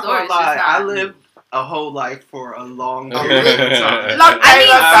 I got stories. I lived a whole life for a long period of time.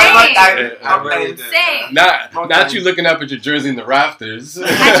 Same. Not you looking up at your jersey in the rafters.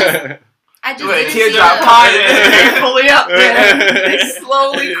 I just teardrop fully up there. They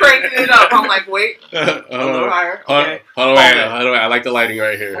slowly cranking it up. I'm like, wait, a little higher. Okay. Hold on. I like the lighting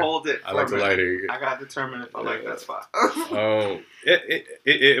right here. Hold it. I like the lighting. I gotta determine if I like that spot.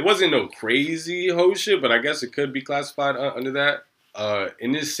 It wasn't no crazy hoe shit, but I guess it could be classified under that.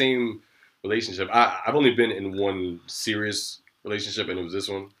 In this same relationship. I've only been in one serious relationship, and it was this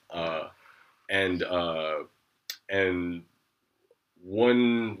one. And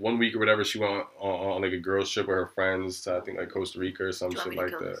one week or whatever, she went on like a girls trip with her friends to, I think, like Costa Rica or some shit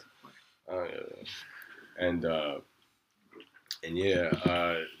like that. And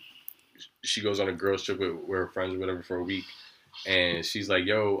yeah, she goes on a girls trip with her friends or whatever for a week, and she's like,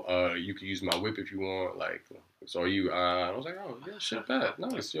 "Yo, you can use my whip if you want." Like, so are you? I was like, "Oh yeah, shit, bad,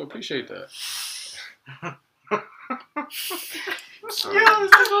 nice, yo, appreciate that." Yo, this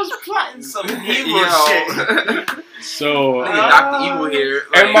nigga was plotting some evil shit. So Dr. Evil here.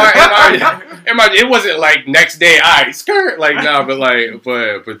 And my, it wasn't like next day, I skirt like nah, but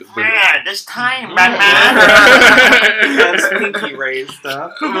yeah, this time, Batman. That's pinky raised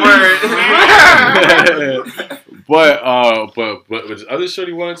up. but the other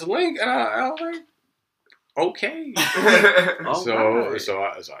shorty wanted to link, and I was like, okay. So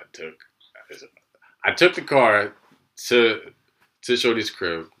I took the car to Shorty's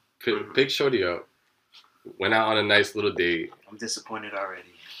crib, picked Shorty up, went out on a nice little date. I'm disappointed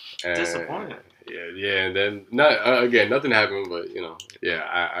already. Disappointed. Yeah, and then nothing happened, but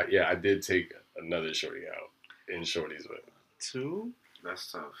I did take another Shorty out in Shorty's way. 2?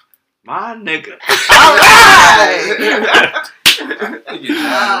 That's tough. My nigga. All right.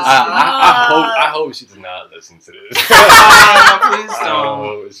 I hope she does not listen to this. Please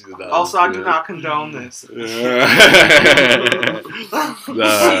don't. She does not Also, I do not condone this.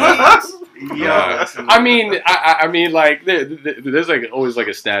 I mean, like there's like always like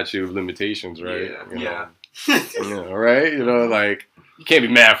a statute of limitations, right? Yeah. Right. Like you can't be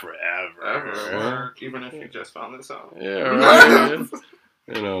mad forever. Right? Even if you just found this out. Yeah. Right.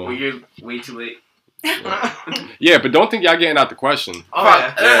 Well, you're way too late. Yeah, but don't think y'all getting out the question. Oh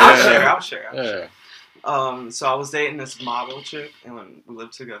yeah. I'll share. Yeah. So I was dating this model chick, and we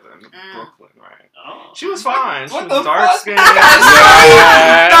lived together in Brooklyn, right? Oh. She was fine. She What was the dark fuck? skinned.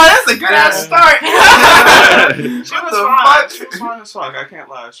 That's a good ass start. She was fine. She was fine as fuck. I can't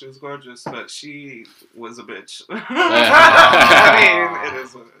lie. She was gorgeous, but she was a bitch. I mean, it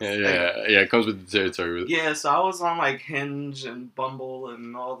is what it is. Yeah. It comes with the territory. Yeah, so I was on like Hinge and Bumble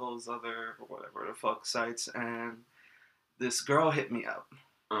and all those other whatever the fuck sites, and this girl hit me up.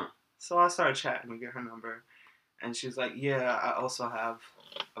 So I started chatting to get her number, and she's like, "Yeah, I also have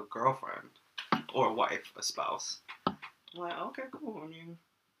a girlfriend or a wife, a spouse." I'm like, "Okay, cool. I mean,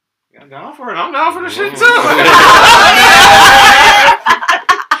 I'm down for it. I'm down for the shit too."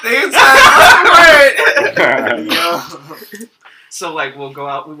 So like we'll go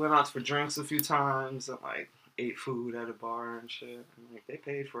out. We went out for drinks a few times and like ate food at a bar and shit. And like they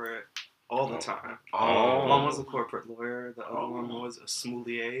paid for it all the time. One was a corporate lawyer. The other one was a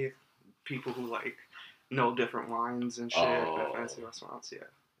sommelier. People who like know different wines and shit at fancy restaurants. Yeah,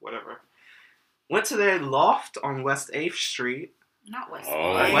 whatever. Went to their loft on West 8th Street. Not West.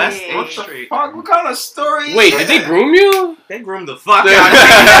 West 8th Street. Fuck, what kind of story? Wait, did they groom you? They groomed the fuck out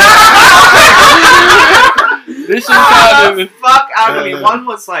of me. This is how the fuck out of me. One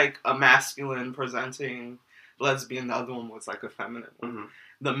was like a masculine presenting lesbian. The other one was like a feminine one. Mm-hmm.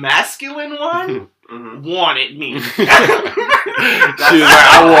 The masculine one wanted me. She was like,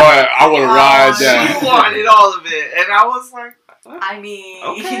 I want to ride that. She wanted all of it, and I was like, I mean,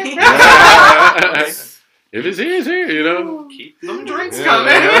 okay. If it's here, it's here. Keep them drinks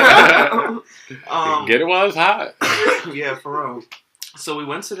coming. Get it while it's hot. Yeah, for real. So we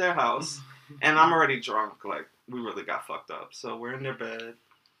went to their house, and I'm already drunk. Like, we really got fucked up. So we're in their bed,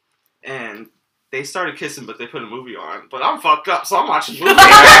 and they started kissing, but they put a movie on. But I'm fucked up, so I'm watching movies.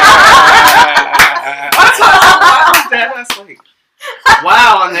 That's like,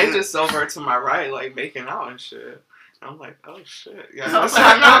 wow, and they just over to my right, like, making out and shit. I'm like, oh shit, yeah.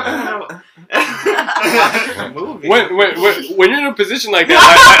 When you're in a position like that,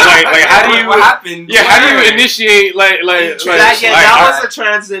 like how do you? What happened? Yeah, how do you initiate that was a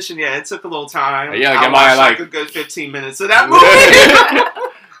transition. Yeah, it took a little time. Yeah, I watched like a good 15 minutes of that movie.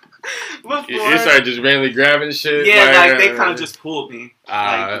 You started just randomly grabbing shit. Yeah, like they kind of just pulled me.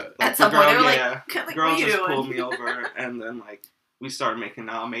 At some point, they were like, the girl just pulled me over, and then like we started making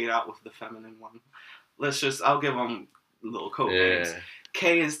out. I made out with the feminine one. I'll give them little code names.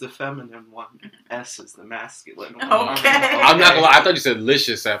 K is the feminine one. S is the masculine one. Okay. I'm not gonna lie. I thought you said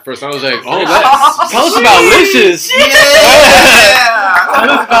licious at first. I was like, tell us about licious. Yeah. Tell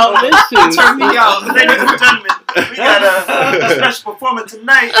us about licious. Turn me out. Ladies and gentlemen, we got a special performance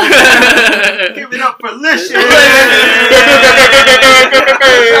tonight. Give it up for licious.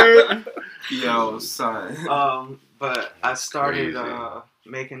 Yo, son. But I started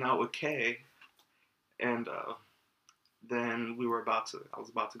making out with Kay, and then I was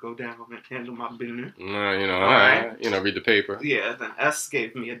about to go down and handle my business. You know, Alright. read the paper. Yeah, then S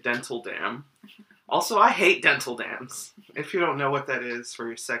gave me a dental dam. Also, I hate dental dams. If you don't know what that is for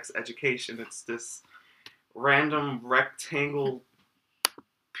your sex education, it's this random rectangle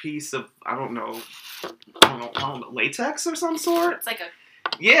piece of, I don't know, latex or some sort? It's like a...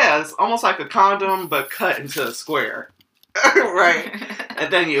 Yeah, it's almost like a condom, but cut into a square. Right.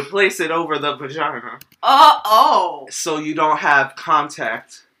 And then you place it over the vagina. Oh. So you don't have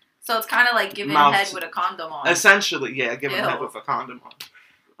contact. So it's kind of like giving Mouth. head with a condom on. Essentially, yeah, giving Ew. head with a condom on.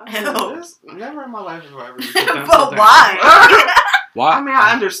 Ew. Never in my life have I ever used a dental But dam. why? Why? I mean,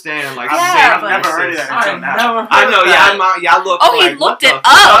 I understand. Like, Yeah, I've never heard of that until now. I know, y'all look. Oh, he like, what looked it the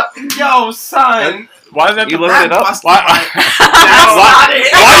up. Yo, son. Why is that? You the looked it up? Busted Why? my- Why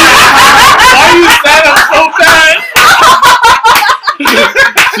you stand up so fast?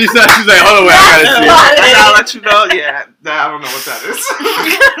 she's like, hold on, wait, I gotta see. I gotta let you know. Yeah, I don't know what that is.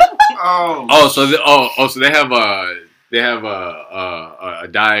 Oh. So they have a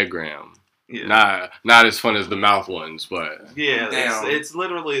diagram. Yeah. Not as fun as the mouth ones, but Yeah, Damn. it's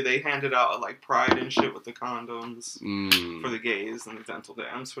literally they handed out like Pride and shit with the condoms for the gays and the dental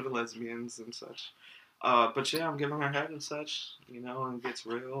dams for the lesbians and such. But yeah, I'm giving her head and such, you know, and it gets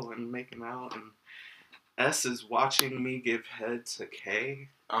real and making out, and S is watching me give head to K,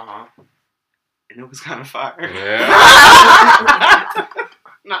 Uh-huh. and it was kind of fire. yeah.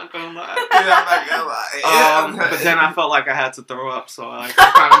 Not gonna lie. Yeah, I'm not gonna lie. But then I felt like I had to throw up, so I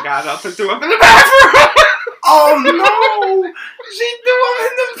kind of got up and threw up in the bathroom. Oh no! She threw him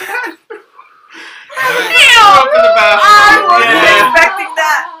in the bathroom. Threw up in the bathroom. I wasn't Yeah. expecting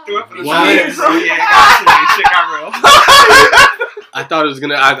that. Threw up in the What? bathroom. Yeah, it got to me. Shit got real. I thought it was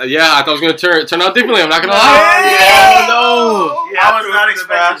gonna. I thought it was gonna turn out differently. I'm not gonna lie. Yeah. No. Yeah, I was not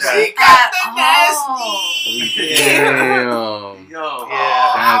expecting that. She got the Damn. Yo,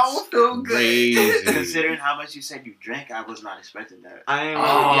 Yeah. That's so good. crazy. considering how much you said you drank, I was not expecting that. I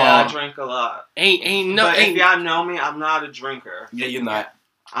Oh. drink a lot. Ain't But if y'all know me, I'm not a drinker. Yeah, you're not.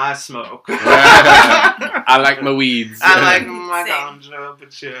 I smoke. I like my weeds. I like my Same. ganja,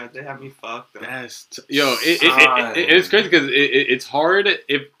 but yeah, they have me fucked up. It's crazy because it's hard,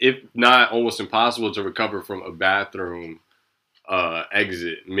 if not almost impossible, to recover from a bathroom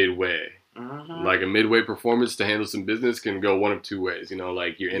exit midway. Mhm. Like a midway performance to handle some business can go one of two ways. You know,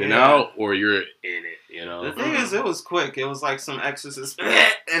 like you're in and Yeah. out, or you're in it. You know. The thing is, it was quick. It was like some exorcist, and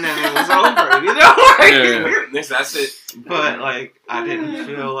then it was over. You know, like, Yeah. Next, that's it. but like I didn't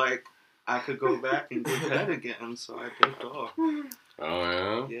feel like I could go back and do that again, so I picked off.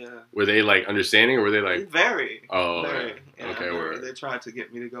 Oh yeah. Yeah, Were they like understanding, or were they like? very. Oh, Very. yeah. Yeah, Okay, they, word. they tried to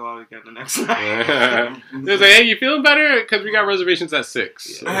get me to go out again the next night. It was like, hey, you feeling better? Because we got reservations at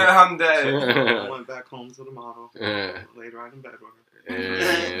 6. I'm dead. I went back home to the model. Yeah. Laid right in bed with her.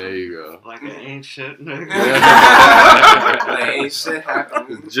 Yeah, there you go. Like it ain't shit, nigga. Like, ain't shit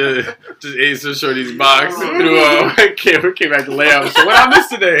happening. Just ate some Shorty's box and threw up. came back to lay out. So what I missed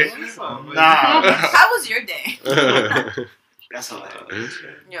today? Nah. How was your day? That's hilarious.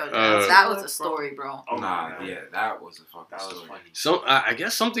 Yo, Uh, that was a story, bro. Oh, Nah, my yeah, that was a fucking That was story. funny. So I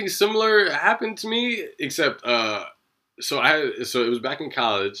guess something similar happened to me, except so it was back in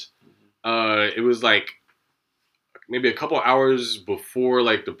college. It was like maybe a couple hours before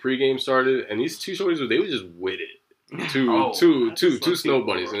like the pregame started, and these two shorties they were just with it. Two snow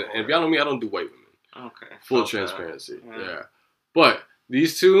bunnies, and if y'all know me, I don't do white women. Okay. Full Felt that. transparency. Yeah. Yeah. But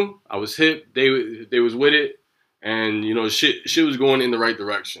these two, I was hip. They was with it, and you know shit was going in the right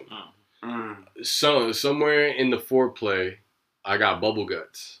direction. Mm. So somewhere in the foreplay, I got bubble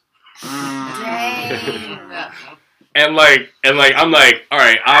guts. Dang. And like I'm like, all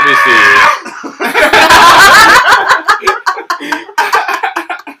right, obviously.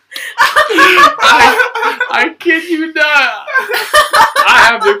 I kid you not. I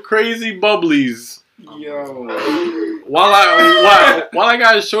have the crazy bubblies. Yo. While I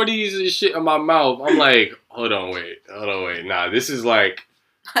got shorties and shit in my mouth, I'm like, hold on, wait. Nah, this is like,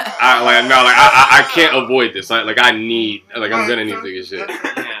 I can't avoid this. I'm gonna need to get shit.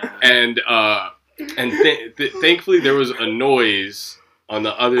 Yeah. And thankfully there was a noise on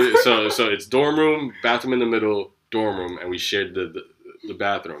the other. So it's dorm room, bathroom in the middle, dorm room, and we shared the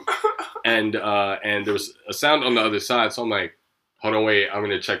bathroom. And there was a sound on the other side. So I'm like, hold on, wait, I'm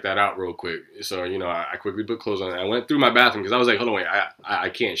gonna check that out real quick. So you know, I quickly put clothes on. I went through my bathroom because I was like, hold on, wait, I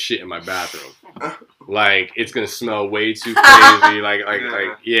can't shit in my bathroom. Like it's gonna smell way too crazy. Nah. Like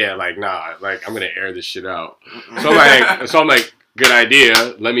I'm gonna air this shit out. So I'm like, good idea.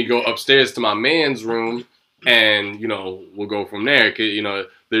 Let me go upstairs to my man's room, and you know we'll go from there. 'Cause, you know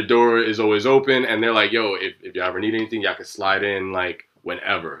their door is always open, and they're like, yo, if y'all ever need anything, y'all can slide in like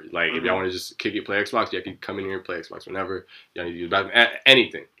whenever. Like if y'all want to just kick it, play Xbox, y'all can come in here and play Xbox whenever. Y'all need to use the bathroom,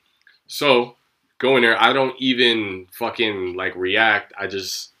 anything. So go in there. I don't even fucking like react. I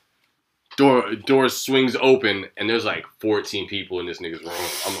just door swings open, and there's like 14 people in this nigga's room.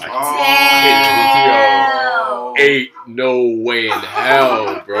 I'm like, damn. Ain't no way in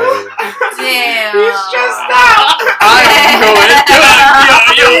hell, bro. Damn. He's stressed out.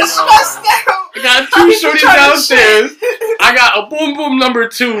 He's stressed out. I got 2 shorties downstairs. I got a boom boom number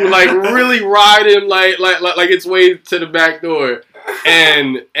 2, like really riding like its way to the back door.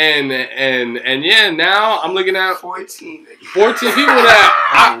 And yeah, now I'm looking at 14 people that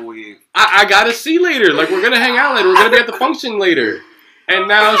I gotta see later. Like we're gonna hang out later. We're gonna be at the function later. And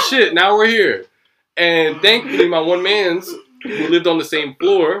now we're here. And thankfully my one man's who lived on the same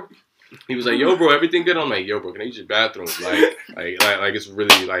floor, he was like, yo bro, everything good? I'm like, yo bro, can I use your bathroom? Like it's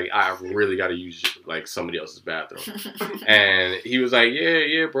really like I really gotta use like somebody else's bathroom. And he was like,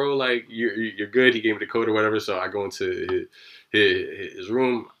 yeah bro, like you're good. He gave me the code or whatever, so I go into his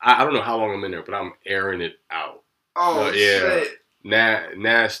room. I don't know how long I'm in there, but I'm airing it out. Oh shit.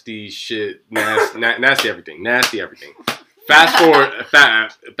 Nasty shit, nasty everything. Fast forward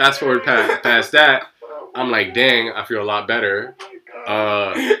past that, I'm like, dang, I feel a lot better.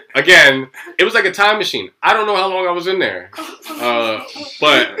 Again, it was like a time machine. I don't know how long I was in there, but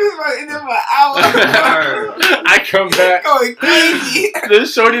I come back. Going crazy. The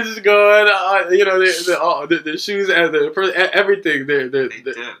shorties is gone. The shoes and everything.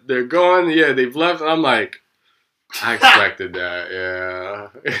 They're gone. Yeah, they've left. And I'm like, I expected that. Yeah.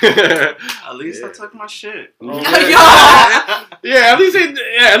 At least I took my shit. Yeah, at least they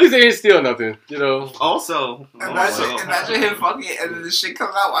didn't steal nothing. You know. Also, imagine him fucking, and then the shit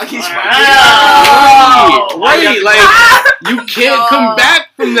comes out while he's fucking. Right, like you can't come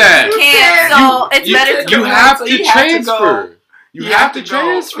back from that. You can't. So it's better. You have to transfer. You have to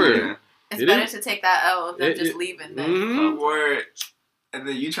transfer. It's better to take that L than just leaving. Then. Word. And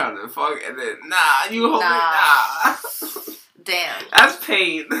then you trying to fuck, and then you hold it, nah. Damn. That's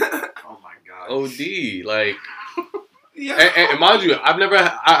pain. Oh my god. OD, like. Yeah. And mind you, I've never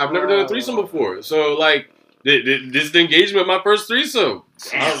done a threesome before, so like this is the engagement, my first threesome.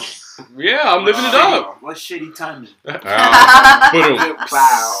 Damn. I'm living it up. What shitty timing.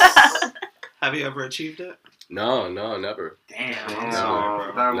 Wow. Have you ever achieved it? No, never. Damn.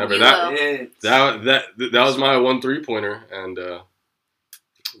 Never. That was my 1 3-pointer, and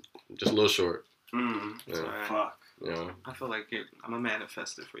just a little short. Yeah. Fuck. Yeah. I feel like I'm a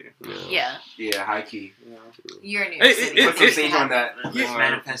manifester for you. Yeah. Yeah, high key. Yeah. You're new. Put some stage on that. Let's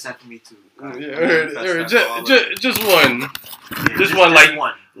manifest that for me too. Just one. Just one.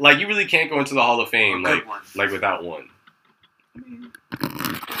 Like you really can't go into the Hall of Fame like without one.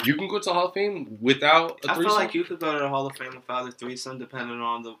 You can go to the Hall of Fame without a threesome? I feel like you could go to the Hall of Fame without a threesome, depending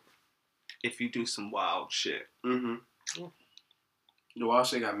on if you do some wild shit. Mm-hmm. The wild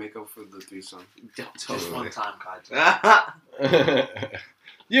shit got make up for the threesome. Just one time, God.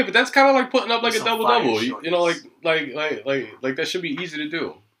 Yeah, but that's kind of like putting up like a double. You know, like that should be easy to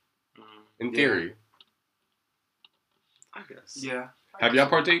do. In theory. I guess. Yeah. Have y'all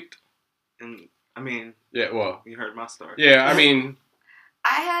partaked? And I mean. Yeah. Well. You heard my story. Yeah. I mean.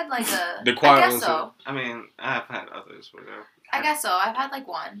 I had like the quiet I guess so. I mean, I have had others, whatever. I guess so. I've had like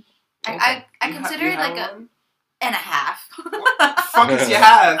one. Okay. I consider it like a and a half. Fuck is you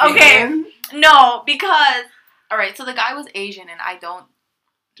have? Okay. Man? No, because all right. So the guy was Asian, and I don't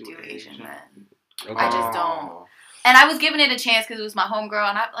do Asian men. Okay. I just don't. And I was giving it a chance because it was my homegirl,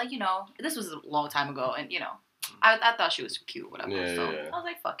 and I this was a long time ago, and I thought she was cute, whatever. Yeah, so yeah. I was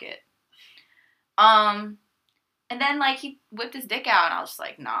like, fuck it. And then like he whipped his dick out, and I was just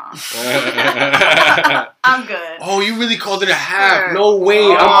like, nah, I'm good. Oh, you really called it a half? Sure. No way. No,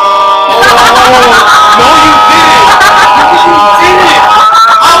 you didn't.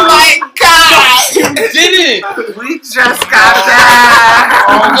 Oh my god! You didn't. We just got that.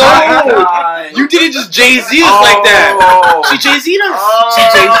 No, you didn't just Jay-Z us like that. She Jay-Z'd us. She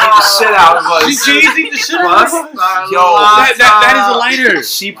Jay-Z'd the shit out of us. She Jay-Z'd the shit out of us. Yo, that is a lighter.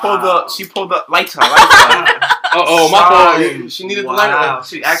 She pulled the lighter. Oh, my fault. She needed the lighter.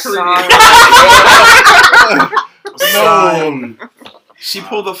 She actually No. She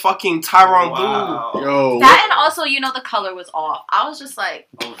pulled the fucking Tyron Blue. Yo. That and also, the color was off. I was just like,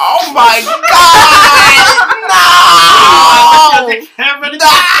 oh my god! No!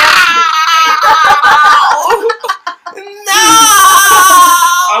 No!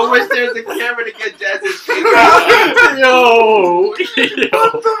 I wish there was a camera to get Jazz's face. Yo. No!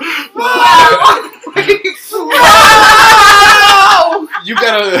 You better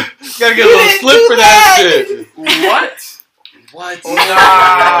gotta get a little slip for that shit. What?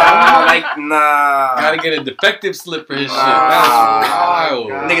 Nah. Gotta get a defective slip for his shit. Nah. That's wild.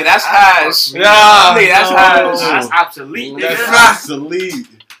 God. Nigga, that's hash. Nah, Nigga, that's no. hash. That's obsolete. That's nigga. obsolete.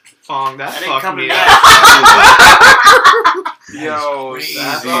 Fong, that That ain't fucked coming me back. up. Yo, Crazy.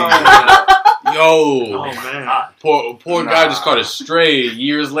 that's Yo, Oh man. poor guy just caught a stray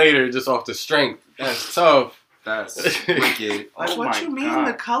years later just off the strength. That's tough. That's wicked. Like, Oh what my you mean God.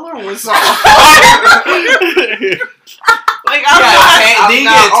 the color was off? Like, Did he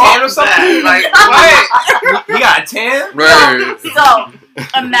get a tan or something? Like, what? He got a tan? Right. So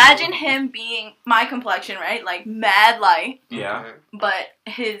imagine him being my complexion, right? Like mad light, Yeah. but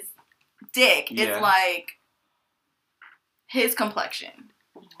his dick Yeah. is like his complexion.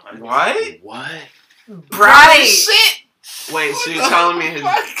 What? What? Brown Right. shit? Wait, so you're telling me his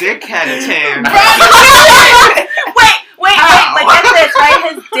dick had a tan? Wait, but get this, right?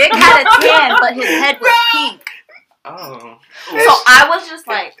 His dick had a tan, but his head was pink. Oh. So I was just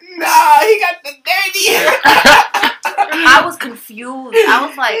like, Nah, he got the dirty. I was confused. I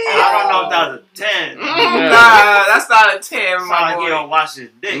was like, I don't know if that was a 10. Nah, that's not a tan, Sound my like he boy. don't wash his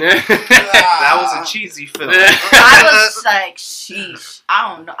dick. That was a cheesy film. I was like, sheesh.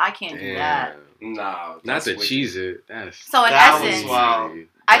 I don't know. I can't do that. Nah, Not that's to wicked. cheese it. That's So in That was essence, wild.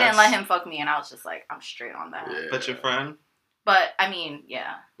 I didn't let him fuck me, and I was just like, I'm straight on that. Yeah. But your friend? But I mean,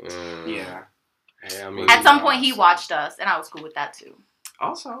 yeah. Yeah. Hey, I mean, At some point, he watched us, and I was cool with that too.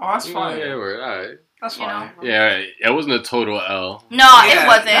 Also. Oh, that's fine. Yeah, we're alright. That's You fine. Yeah, it wasn't a total L. No, Yeah, it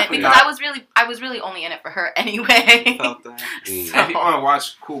wasn't definitely because not. I was really only in it for her anyway. Felt that. Mm. If you want to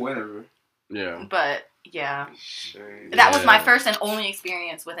watch, cool, whatever. Yeah. But yeah, Sure. that was my Yeah. first and only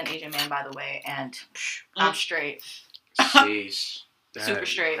experience with an Asian man, by the way, and I'm straight, Sheesh. super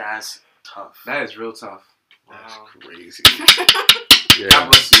straight. That's tough. That is real tough. That's Wow. crazy. God Yeah.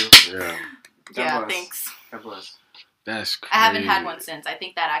 bless you. Yeah. Yeah, bless. thanks. God bless. That's crazy. I haven't had one since. I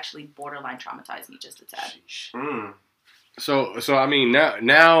think that actually borderline traumatized me just a tad. Sheesh. Mm. So I mean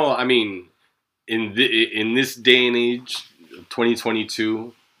now I mean in this day and age,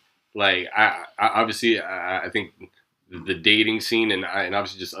 2022, like I obviously I think the dating scene and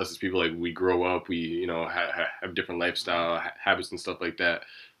obviously just us as people, like we grow up, we have different lifestyle habits and stuff like that.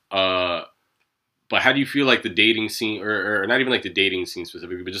 But how do you feel like the dating scene, or not even like the dating scene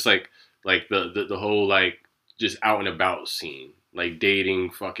specifically, but just like the whole like just out and about scene, like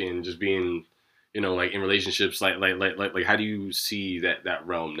dating, fucking, just being, like in relationships, like how do you see that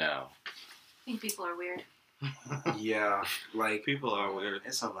realm now? I think people are weird. Yeah. Like, People are weird.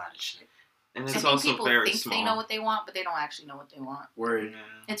 It's a lot of shit. And I it's think also people very think small. they know what they want, but they don't actually know what they want. word.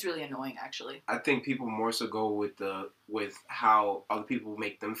 Yeah. It's really annoying, actually. I think people more so go with how other people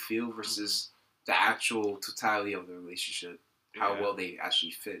make them feel versus the actual totality of the relationship, how Yeah. well they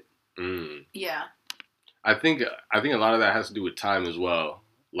actually fit. Mm. Yeah. I think a lot of that has to do with time as well.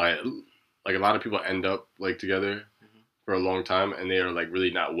 Like a lot of people end up like together for a long time, and they are like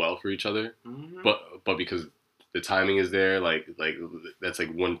really not well for each other. Mhm. But because the timing is there, like that's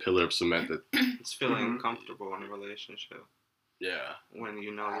like one pillar of cement that. It's feeling Mhm. comfortable in a relationship Yeah. when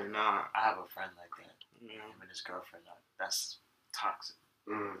you know you're not. I have a friend like that. You know? Him and his girlfriend. That's toxic.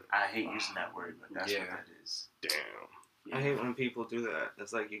 Mm. I hate using that word, but that's Yeah. what that is. Damn. I hate when people do that.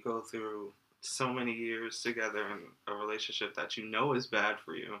 It's like you go through so many years together in a relationship that you know is bad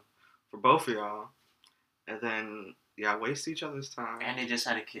for you, for both of y'all, and then waste each other's time. And they just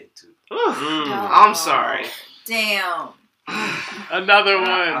had a kid too. Oof. Mm. I'm sorry. Damn. Another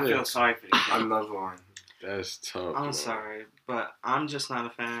I one. feel sorry for the kid. Another one. That's tough. I'm man. sorry, but I'm just not a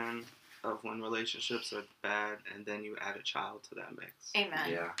fan of when relationships are bad and then you add a child to that mix. Amen.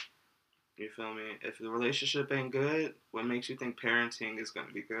 Yeah. You feel me? If the relationship ain't good, what makes you think parenting is going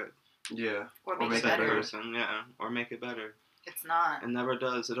to be good? Yeah. Or Or make make it it That better. better. person, or make it better. It's not. It never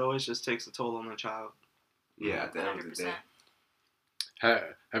does. It always just takes a toll on the child. Yeah. At the end of the day. 100%.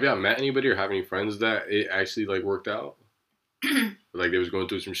 Have y'all met anybody or have any friends that it actually like worked out? Like they was going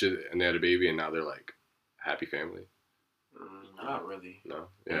through some shit and they had a baby and now they're like a happy family. Not really. No.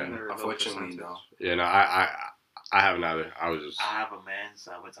 Yeah. Very low Unfortunately, percentage. no. Yeah. No. I haven't either. I was just. I have a man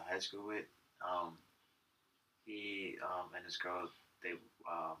that I went to high school with. He and his girl, they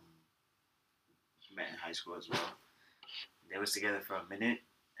met in high school as well. They was together for a minute,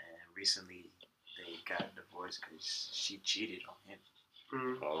 and recently they got divorced because she cheated on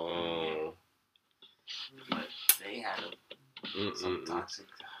him. Oh. But they had some toxic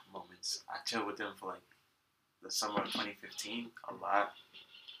moments. I chilled with them for like the summer of 2015 a lot.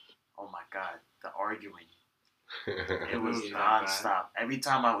 Oh my god, the arguing. It was Yeah, non-stop. Every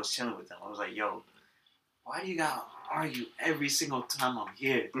time I was chilling with them, I was like, yo, why do you gotta argue every single time I'm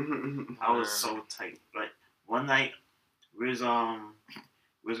here? I was so tight. Like one night, we was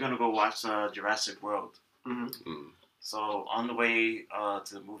gonna go watch Jurassic World. So on the way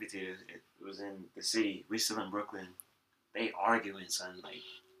to the movie theater, it was in the city. We still in Brooklyn. They arguing, son, like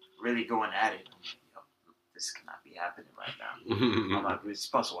really going at it. I'm like, yo, this cannot be happening right now. I'm like, we're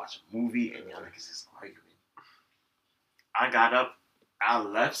supposed to watch a movie, and y'all niggas is arguing. I got up, I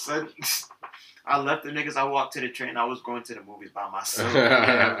left, son. I left the niggas. I walked to the train. I was going to the movies by myself.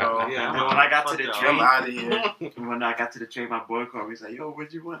 Yeah, bro. And then when I got to the train, I'm out of here. when I got to the train, my boy called me. He's like, "Yo,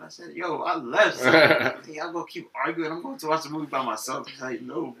 what'd you want?" I said, "Yo, I left. Son. Y'all gonna keep arguing. I'm going to watch the movie by myself." He's like,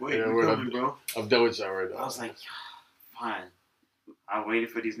 "No, wait, Yeah, you coming, bro?" I'm done with y'all right now. I was like, "Fine." I waited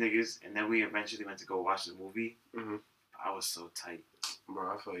for these niggas, and then we eventually went to go watch the movie. I was so tight.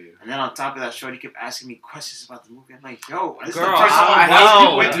 Bro, I feel you. And then on top of that, Shorty kept asking me questions about the movie. I'm like, yo, this is Girl, the first time I I'm watching know.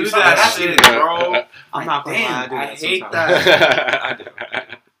 people went through Do something. that shit, bro. I'm not gonna lie, I do I that hate sometimes. that. I do.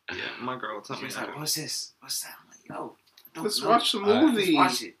 Yeah, my girl told me She's that. like, what's this? What's that? I'm like, yo, don't Let's know. watch the I- movie.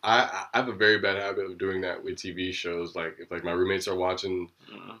 Let's watch it. I have a very bad habit of doing that with TV shows. Like if like my roommates are watching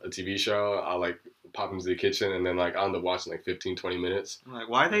a TV show, I'll like pop into the kitchen and then like I'll end up watching like 15-20 minutes. I'm like,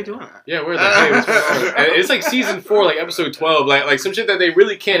 why are they doing that? Yeah, we're like, hey, what's going on? And it's like season 4, like episode 12, like some shit that they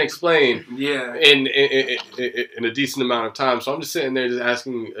really can't explain Yeah. in a decent amount of time. So I'm just sitting there just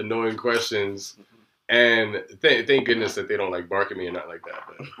asking annoying questions, and thank goodness that they don't like bark at me or not like that.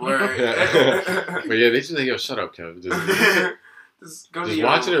 Word. But yeah, they just like, yo, shut up, Kev. Just go to Just your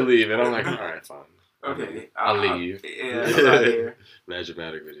watch it or room. leave. And I'm like, all right, fine. Okay. I'll leave. Yeah, I'm out here. Mad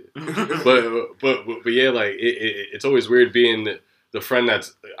dramatic with it. But yeah, like it's always weird being the friend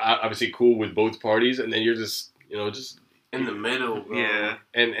that's obviously cool with both parties, and then you're just just In the middle, bro. Yeah.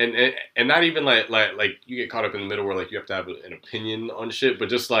 and not even like you get caught up in the middle where like you have to have an opinion on shit, but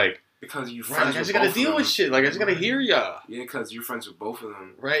just like Because you right, friends like, I with just gotta both deal of with them. shit. Like I just gotta hear y'all. Yeah, because you're friends with both of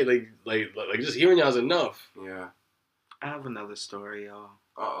them. Right, like just hearing y'all is enough. Yeah. I have another story, y'all.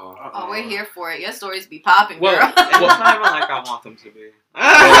 Uh-oh. Oh, we're here for it. Your stories be popping, Well, girl. And it's not even like I want them to be.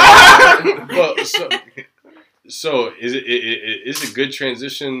 Well, so is it a good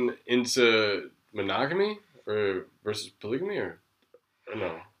transition into monogamy or versus polygamy or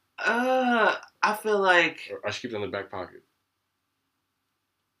no? I feel like Or I should keep it in the back pocket.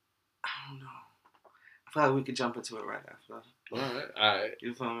 I don't know. I feel like we could jump into it right after. All right.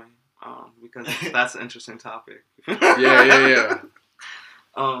 You feel me? Because that's an interesting topic. Yeah.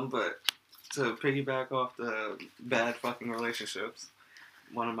 But to piggyback off the bad fucking relationships,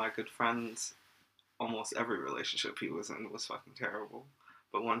 one of my good friends, almost every relationship he was in was fucking terrible.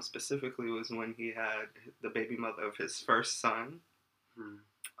 But one specifically was when he had the baby mother of his first son.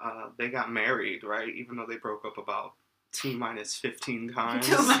 They got married, right? Even though they broke up about T-minus 15 times.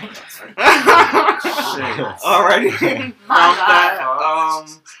 Alrighty. My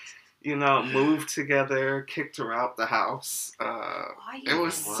That, moved together, kicked her out the house. It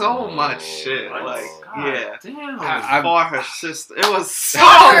was so much shit. What? Like, God yeah. damn. For her sister. It was so For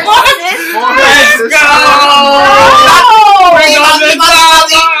her much. sister? For her Let's sister. go! Bring on the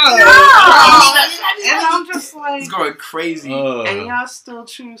No! And I'm just like, He's going crazy. and y'all still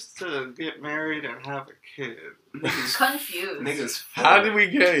choose to get married and have a kid. Niggas, Confused. niggas. How did we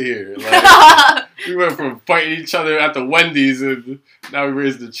get here? Like, we went from fighting each other at the Wendy's and now we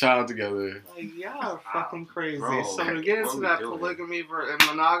raised a child together. Like, y'all are fucking crazy. Bro, So to get what into we that doing? polygamy and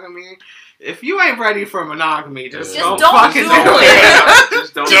monogamy, if you ain't ready for monogamy, just Just don't don't fucking do do it. it.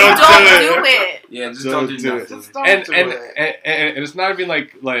 Just don't, Don't Don't do it. Yeah, just Don't don't do do it. nothing. Just don't And do and, it. and it's not even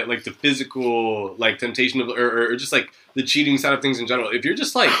like the physical like temptation of or just like the cheating side of things in general. If you're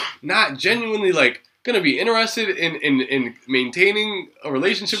just like not genuinely like gonna be interested in maintaining a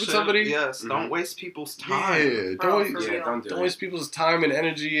relationship with somebody, Yes, don't waste people's time. yeah, Bro, don't for real. Don't do don't it. waste people's time and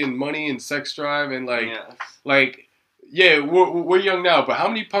energy and money and sex drive and like Yes. like yeah, we're young now, but how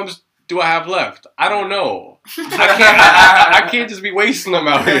many pumps do I have left? I don't know. I can't just be wasting them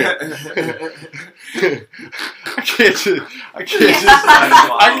out here. I can't just. Yeah,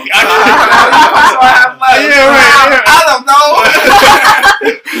 right. I don't know.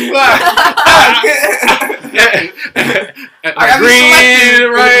 My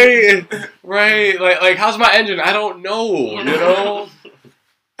green, right? Like, how's my engine? I don't know. You know.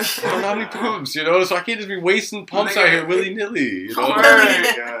 I don't know how many pumps. You know, so I can't just be wasting pumps out here willy nilly. You know.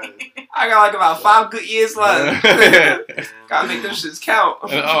 I got like about 5 good years left. Gotta make them shits count.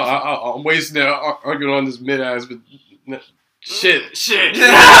 And, I'm wasting it arguing on this mid ass, but shit.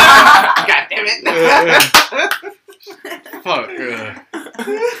 God damn it. Fuck.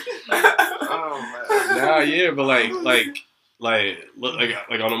 Oh man. Nah, yeah, but like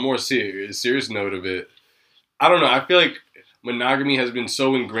on a more serious note of it, I don't know. I feel like monogamy has been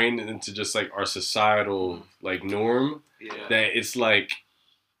so ingrained into just like our societal like norm that it's like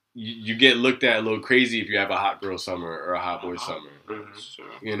you get looked at a little crazy if you have a hot girl summer or a hot boy summer.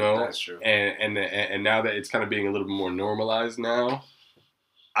 You know, That's true. And now that it's kind of being a little bit more normalized now,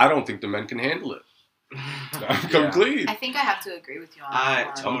 I don't think the men can handle it. I'm complete. I think I have to agree with you on I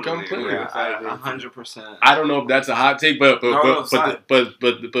that. totally agree with that. 100%. I don't know if that's a hot take, but No, but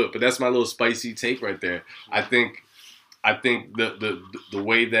that's my little spicy take right there. I think the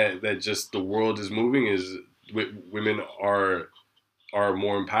way that just the world is moving is women are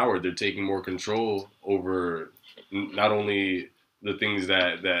more empowered. They're taking more control over not only the things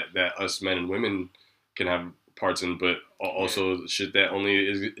that us men and women can have parts in, but also shit that only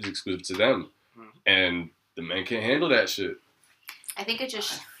is exclusive to them. And the men can't handle that shit. I think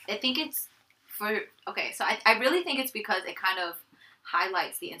it's okay, so I really think it's because it kind of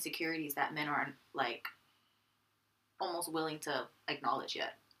highlights the insecurities that men aren't like almost willing to acknowledge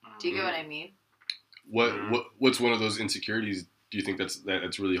yet. Do you get what I mean? What's one of those insecurities do you think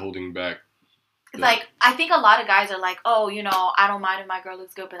that's really holding back? Like, I think a lot of guys are like, oh, you know, I don't mind if my girl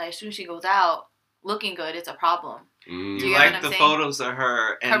looks good, but as soon as she goes out looking good, it's a problem. Do you like the photos of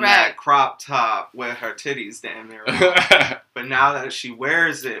her in that crop top with her titties damn near out. But now that she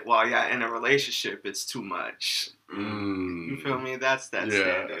wears it while you're in a relationship, it's too much. You feel me? That's that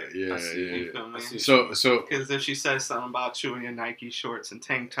standard. Yeah. You feel me? So because if she says something about you in your Nike shorts and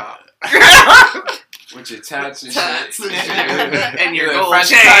tank top, with your tats and shit, and your gold French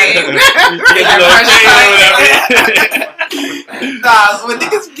chain, nah, when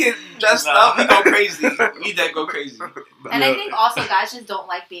niggas get dressed up, we go crazy. We that go crazy. And I think also guys just don't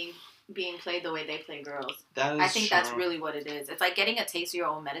like being played the way they play girls. I think that's really what it is. It's like getting a taste of your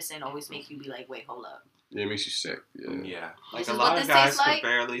own medicine always makes you be like, wait, hold up. Yeah, it makes you sick. Yeah. Like a lot of guys could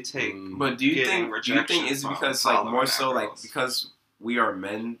barely take. But do you think it's because like more so like because we are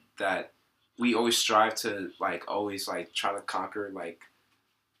men that we always strive to like always like try to conquer like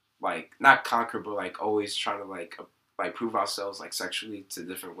not conquer but like always trying to like prove ourselves like sexually to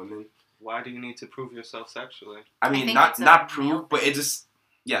different women? Why do you need to prove yourself sexually? I mean, not prove, but it just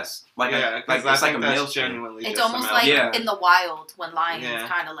it's like a male genuinely. It's almost like in the wild when lions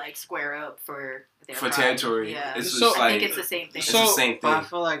kind of like square up for their pride. Territory. Yeah, it's so I think it's the same thing. It's the same thing. But I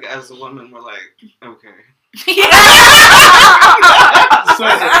feel like as a woman, we're like, okay.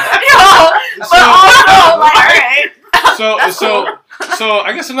 So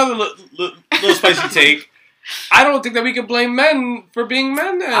I guess another little spicy take. I don't think that we could blame men for being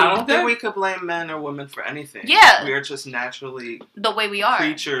men. Then I don't think we could blame men or women for anything. Yeah, we are just naturally the way we are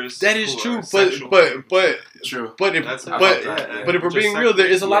creatures. That is true, but if we're being real, there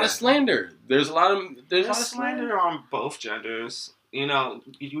is a lot of slander. There's a lot of slander on both genders. You know,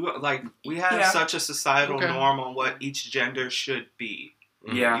 we have such a societal norm on what each gender should be.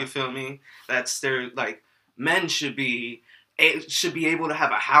 Yeah, you feel me? That's like men should be able to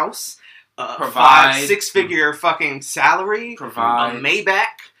have a house. Provide 6-figure fucking salary, provide a Maybach,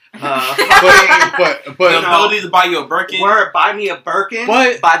 but the ability to buy you a Birkin. Buy me a Birkin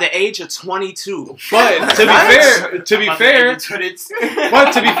by the age of 22. But to be fair,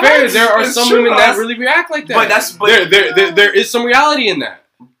 there are some women that really react like that. There is some reality in that.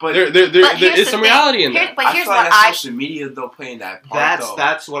 But there is some reality in that. But here's social media though playing that part.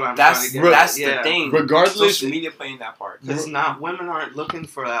 That's what I'm trying to get. That's the thing. Regardless, social media playing that part. Because women aren't looking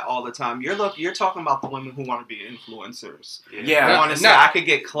for that all the time. You're talking about the women who want to be influencers. Yeah, who want to say I could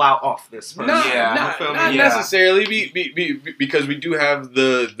get clout off this person. Not necessarily. Because we do have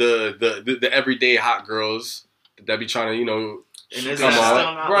the everyday hot girls that be trying to And is that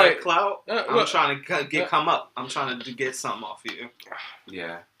still not like clout? I'm trying to come up. I'm trying to get something off you.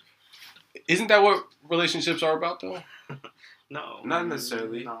 Yeah. Isn't that what relationships are about, though? No. Not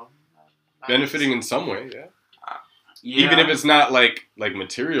necessarily. No. Benefiting in some way, yeah. Even if it's not like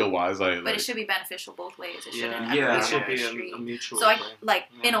material-wise. But it should be beneficial both ways. It shouldn't it should be a mutual So,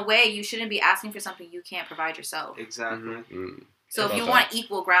 in a way, you shouldn't be asking for something you can't provide yourself. Exactly. Mm-hmm. So if you want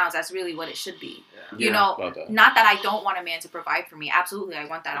equal grounds, that's really what it should be. Yeah. Not that I don't want a man to provide for me. Absolutely, I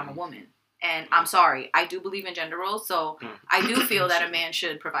want that. I'm a woman. And I'm sorry, I do believe in gender roles, so I do feel that a man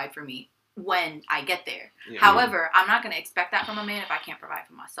should provide for me when I get there. Yeah. However, I'm not going to expect that from a man if I can't provide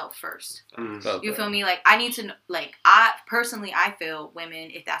for myself first. You feel me? Like, I need to, I feel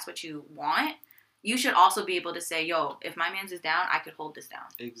women, if that's what you want, you should also be able to say, yo, if my man's is down, I could hold this down.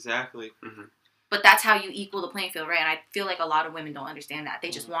 Exactly. Mm-hmm. But that's how you equal the playing field, right? And I feel like a lot of women don't understand that.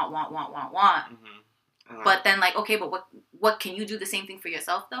 They just want. Mm-hmm. But then, okay, but what can you do the same thing for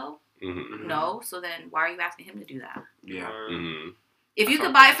yourself, though? Mm-hmm. No. So then why are you asking him to do that? Yeah. Mm-hmm. If you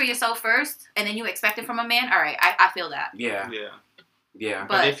could buy it for yourself first, and then you expect it from a man, all right, I feel that. Yeah. Yeah. Yeah.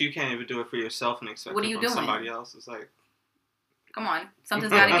 But if you can't even do it for yourself and expect what it are you from doing? somebody else, it's like, come on,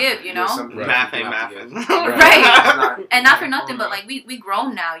 something's got to give, you know? Right. math ain't mathing. Right. And not for nothing, but like we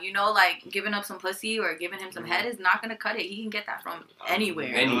grown now, you know, like giving up some pussy or giving him some head is not gonna cut it. He can get that from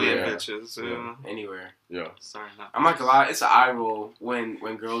anywhere. Anywhere. Bitches, Anywhere. Yeah. Sorry, not I'm not gonna lie, it's an eye roll when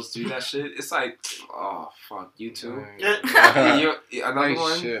girls do that shit. It's like, oh fuck, you too. Another Like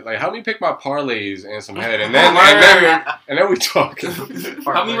one. shit. Like help me pick my parlays and some head, and then we talk.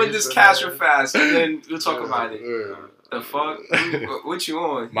 Help me with this cash real fast, and then we'll talk about it. The fuck? What you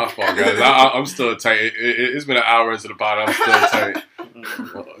on? My fault, guys. I'm still tight. It's been an hour into the pod. I'm still tight.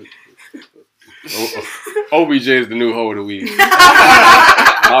 OBJ is the new hoe of the week.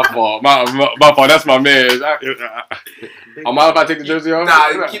 My fault. My fault. That's my man. I'm out if I take the jersey off.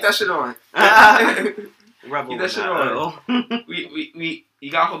 Nah, keep that shit on. Rebel Keep that shit on. We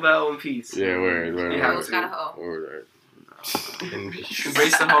you got Hobel in peace. Yeah, word. Yeah, Ho's got a hoe. Word.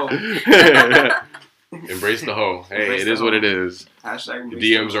 Embrace the hoe. Embrace the hoe. Hey, Embrace it the is what hoe. it is. Hashtag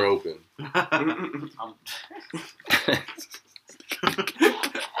The embrace DMs are open.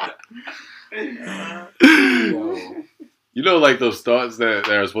 You know, like those thoughts that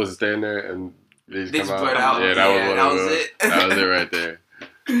are supposed to stay in there and they just They come just out. blurt out. Yeah, That was it. That was it right there.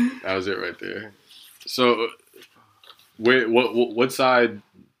 That was it right there. So, what side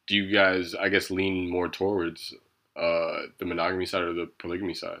do you guys, I guess, lean more towards? The monogamy side or the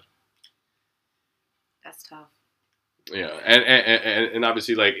polygamy side? That's tough. Yeah, and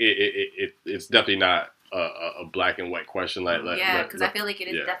obviously, like it's definitely not a black and white question. Like Yeah, because I feel like it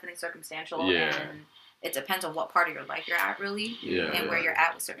is yeah. definitely circumstantial, Yeah. and it depends on what part of your life you're at, really, Yeah. and where you're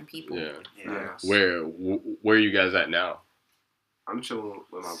at with certain people. Yeah. Yeah. Where are you guys at now? I'm chilling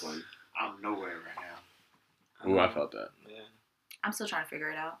with my one. I'm nowhere right now. Ooh, I felt that. Yeah. I'm still trying to figure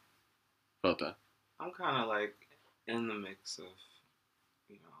it out. Felt that. I'm kind of like in the mix of,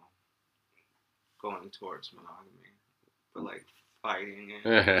 you know, going towards monogamy, but like fighting it.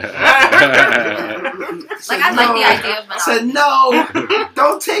 Like, I like the idea of I said monogamy. no.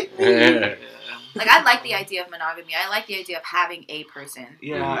 Don't take me. Yeah. Like, I like the idea of monogamy. I like the idea of having a person.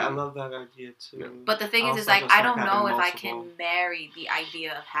 Yeah, I love that idea too. But the thing is Also like, just, I don't know having if I multiple- can marry the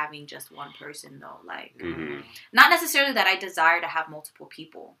idea of having just one person, though. Like, Mhm. not necessarily that I desire to have multiple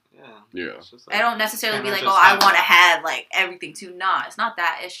people. Yeah. Yeah. It's just I don't necessarily Can be I like, just oh, I have want to that? have, like, everything too. Nah, it's not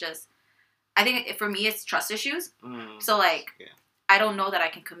that. It's just, I think for me, it's trust issues. So, like, Yeah. I don't know that I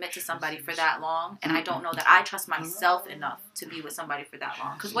can commit to somebody for that long, and I don't know that I trust myself enough to be with somebody for that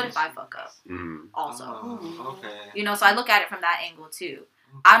long. Because what if I fuck up Mhm. also? Oh, okay. You know, so I look at it from that angle, too.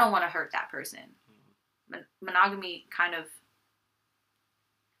 I don't want to hurt that person. Monogamy kind of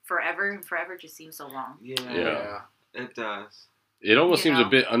forever just seems so long. Yeah. It does. It almost You seems know? a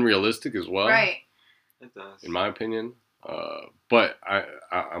bit unrealistic as well. Right. It does. In my opinion. But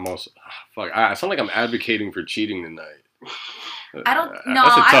I'm also I sound like I'm advocating for cheating tonight. I don't- no,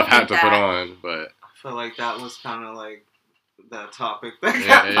 That's a I tough don't hat to think put that. on, but I feel like that was kind of like that topic that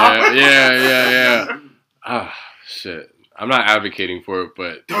yeah. Ah, shit. I'm not advocating for it,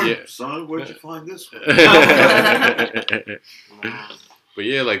 but yeah. Son, where'd you find this one? But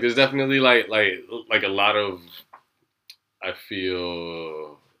yeah, like there's definitely like a lot of, I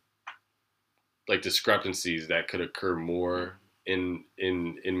feel like discrepancies that could occur more in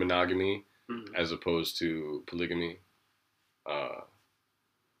monogamy Mhm. as opposed to polygamy.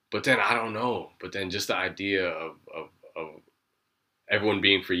 But then I don't know. But then just the idea of everyone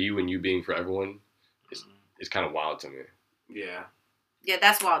being for you and you being for everyone is kind of wild to me. Yeah. Yeah,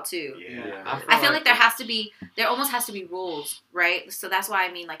 that's wild, too. Yeah. I feel like there almost has to be rules, right? So that's why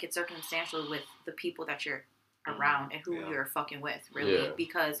I mean, like, it's circumstantial with the people that you're around and who Yeah. you're fucking with, really, Yeah.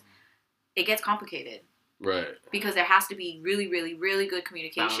 because it gets complicated. Right. Because there has to be really, really, really good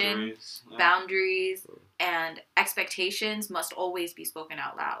communication, boundaries, and expectations must always be spoken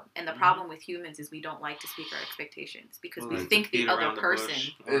out loud. And the problem with humans is we don't like to speak our expectations because we Like, think the beat other around the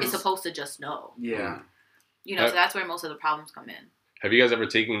person bush. is supposed to just know. Yeah. You know, so that's where most of the problems come in. Have you guys ever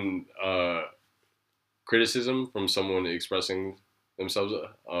taken criticism from someone expressing themselves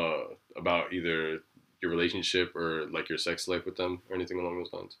about either your relationship or like your sex life with them or anything along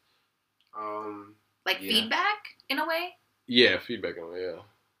those lines? Like Yeah. feedback, in a way? Yeah, feedback on it, yeah.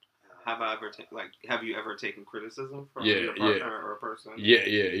 Have you ever taken criticism from Yeah, your partner or a person?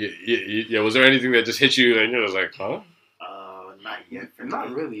 Yeah. Was there anything that just hit you and you're just like, huh? Not yet. For Not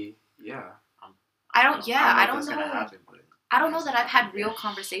me. really. Yeah. I don't know. if it's gonna happen, but I don't know that I've had real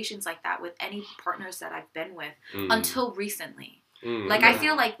conversations like that with any partners that I've been with until recently. Like, I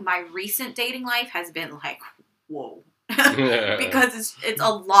feel like my recent dating life has been like, whoa. because it's a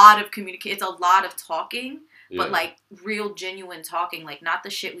lot of communication. It's a lot of talking, but Yeah. like real genuine talking, like not the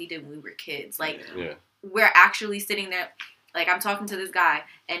shit we did when we were kids. Like Yeah. we're actually sitting there. Like I'm talking to this guy,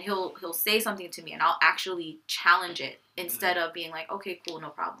 and he'll say something to me, and I'll actually challenge it instead of being like, okay, cool, no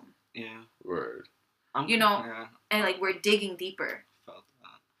problem. Yeah. Word. You know, Yeah, and like we're digging deeper. felt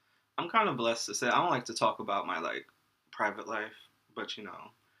that. I'm kind of blessed to say I don't like to talk about my like private life, but you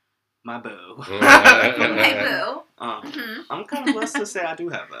know, my boo. Hey boo. Mhm. I'm kind of blessed to say I do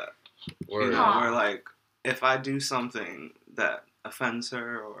have that. Word. You know, Aw. where like if I do something that offends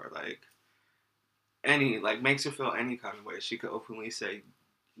her or like makes her feel any kind of way, she could openly say,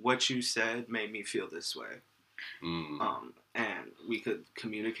 "What you said made me feel this way." And we could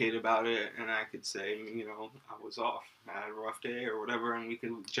communicate about it, and I could say, you know, I was off, I had a rough day or whatever, and we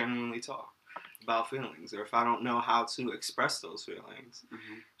could genuinely talk about feelings. Or if I don't know how to express those feelings,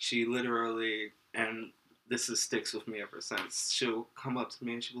 she literally, and this sticks with me ever since, she'll come up to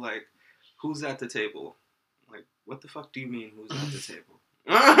me and she'll be like, "Who's at the table?" I'm like, what the fuck do you mean, who's at the table?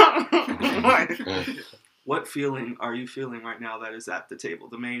 Like, what feeling are you feeling right now that is at the table?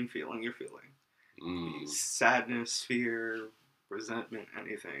 The main feeling you're feeling. Sadness, fear, resentment,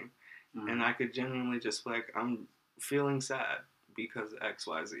 anything. And I could genuinely just be like, I'm feeling sad because of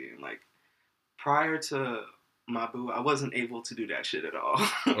XYZ. And like, prior to my boo, I wasn't able to do that shit at all.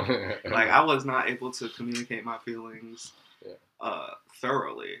 Like, I was not able to communicate my feelings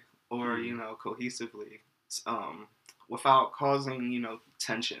thoroughly or, you know, cohesively without causing, you know,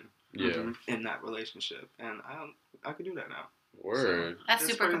 tension in that relationship. And I could do that now. Word. That's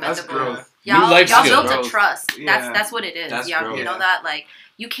super That's commendable. growth. Y'all New life built skill. a trust. Yeah. That's what it is. That's Y'all, growth. you know that like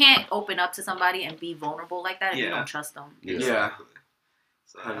you can't open up to somebody and be vulnerable like that if you Yeah. don't trust them. Yeah. Yeah.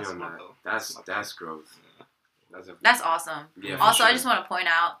 So Heavy that's on my that. goal. That's growth. Yeah. That's awesome. Yeah, for Also, I sure. just want to point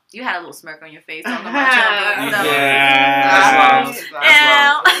out you had a little smirk on your face talking about your boo. So. That's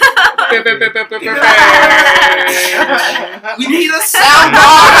Yeah. We need a sound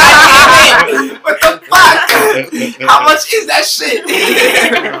bar. What the fuck? How much is that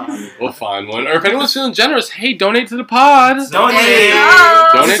shit? We'll find one. Or if anyone's feeling generous, hey, donate to the pod. Donate. There you go.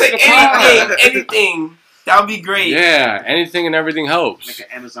 Donate Just to say the pod. anything. That would be great. Yeah, anything and everything helps. Make an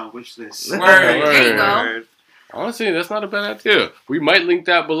Amazon wish list. Word. There you go. Honestly, that's not a bad idea. We might link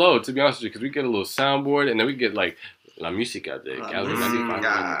that below, to be honest with you, because we get a little soundboard and then we get like La Musica de Gallery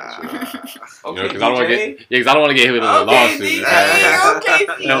 95. Okay, Because I don't want to DJ. get, because I don't want to get hit with a Okay, lawsuit. DJ.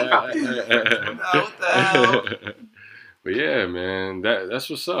 Okay, No. what the hell? But yeah, man, that's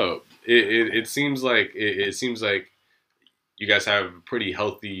what's up. It seems like you guys have pretty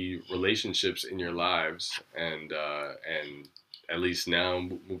healthy relationships in your lives, and at least now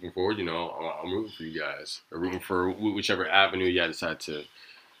moving forward, you know, I'm rooting for you guys, or rooting for whichever avenue you guys decide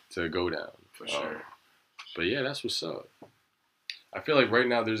to go down. For sure. But yeah, that's what's up. I feel like right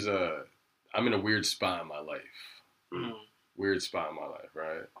now I'm in a weird spot in my life. Weird spot in my life,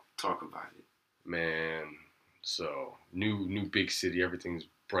 right? Talk about it. Man, so new big city, everything's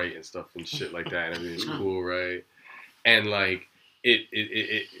bright and stuff and shit like that, and everything's cool, right? And like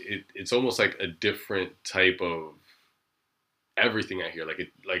it's almost like a different type of everything out here,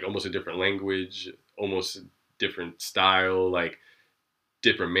 like almost a different language, almost a different style, like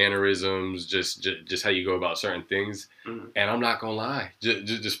different mannerisms, just how you go about certain things. And I'm not gonna lie,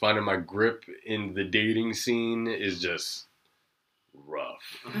 just finding my grip in the dating scene is just rough.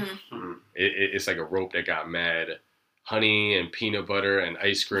 It's like a rope that got mad honey and peanut butter and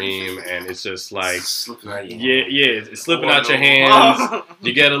ice cream, and it's just like it's slipping out your hands.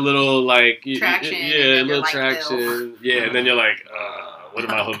 You get a little like Traction, yeah, and a then little you're like, traction, yeah, and then you're like, what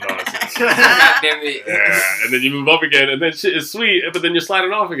am I holding on to? Damn it. Yeah, and then you move up again, and then shit is sweet, but then you're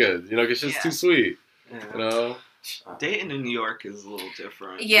sliding off again, you know, because shit's Yeah. too sweet, Yeah. you know. Dating in New York is a little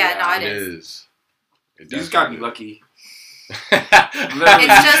different. Yeah, no, It it is. is. You just gotta be lucky. lucky. Literally, It's you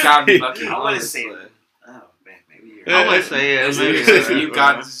just- just gotta be lucky. I want to honestly. say, oh man, maybe you're. I would say yeah, maybe You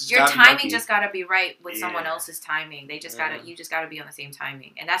got Your gotta be timing lucky. just gotta be right with someone Yeah. else's timing. They just Yeah. you just gotta be on the same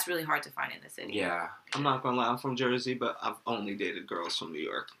timing, and that's really hard to find in the city. Yeah. I'm not gonna lie, I'm from Jersey, but I've only dated girls from New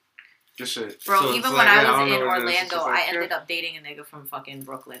York. Just shit. Bro, So it's even like, when yeah, I I don't was know in what it is. It's Orlando, just I like, ended up dating a nigga from fucking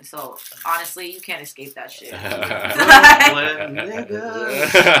Brooklyn. So honestly, you can't escape that shit. Brooklyn,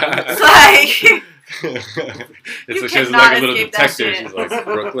 nigga. It's like, It's You like she's cannot like a little escape that detective. shit. She's like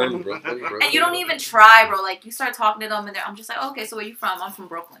Brooklyn. and you don't even try, bro. Like you start talking to them, and I'm just like, okay, so where you from? I'm from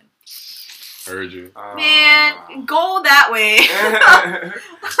Brooklyn. Heard you. Man, go that way.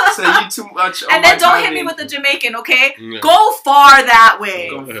 So you too much. And then don't hit me with the Jamaican, okay? Yeah. Go far that way.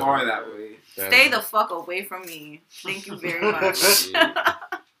 Go far that way. Stay the fuck away from me. Thank you very much.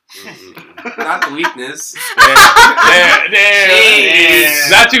 Not the weakness. Damn.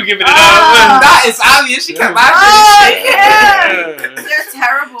 Not you giving it up. Nah, it's obvious. She kept laughing. Yeah. They're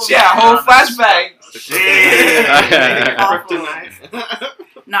terrible. She had a whole flashback. Kryptonite.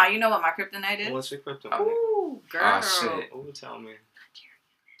 Nah, you know what my kryptonite is? What's your kryptonite? Ooh, girl. Oh, shit. Oh, tell me.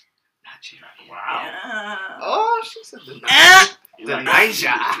 Wow. Yeah. Oh, she said the Niger.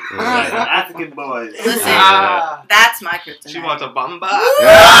 African boys. Listen, that's my kryptonite. She wants a bamba.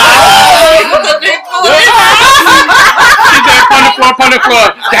 The big boy. She's there on the floor.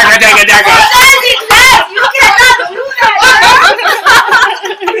 Dagger. You cannot do that.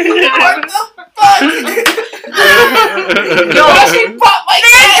 Yo, she popped like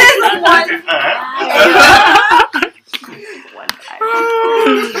that.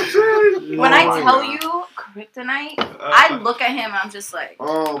 When I tell you kryptonite, I look at him and I'm just like,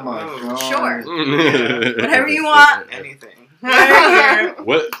 Oh my god. sure, whatever you want. Anything.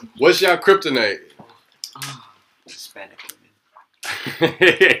 What's your kryptonite? Hispanic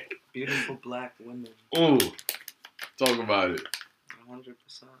women. Beautiful black women. Ooh, talk about it.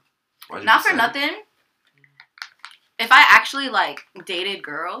 100%. Not for nothing. If I actually like dated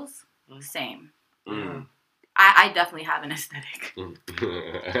girls, same. Mm. I definitely have an aesthetic.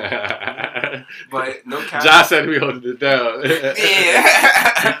 But no cap. Josh said we holding it down.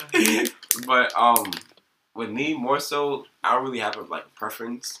 Yeah. But with me, more so, I don't really have a like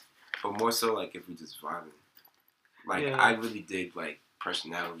preference, but more so like if we just vibing. Like Yeah. I really dig like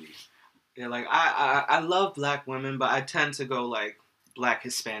personality. Yeah, like I love black women, but I tend to go like black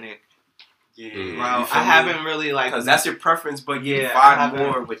Hispanic. Yeah. Mm. Wow, I haven't really like because that's your preference, but you Yeah, I vibe haven't-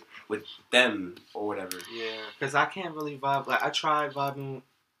 more with them or whatever. Yeah, because I can't really vibe. Like I tried vibing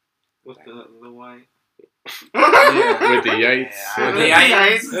with the white. Yeah. With the yates. Yeah, The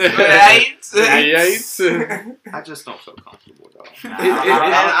Yates. Yates. The Yates. I just don't feel comfortable though.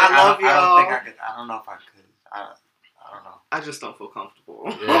 I love y'all. I don't think I could. I don't know if I could. I don't know. I just don't feel comfortable.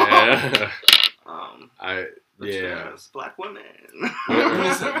 Yeah. But Yeah. yes, black women.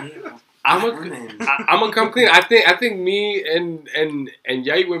 I'm gonna come clean. I think me and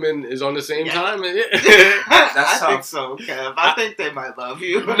Yite women is on the same time. I think so, Kev. I think they might love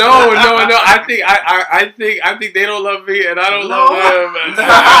you. No. I think they don't love me and I don't love them.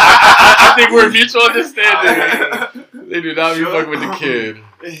 I think we're mutual understanding. They do not be fucking with the kid.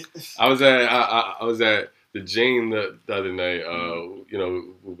 I was at the Jane the other night.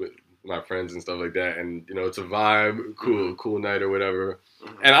 With my friends and stuff like that, and it's a vibe, cool night or whatever.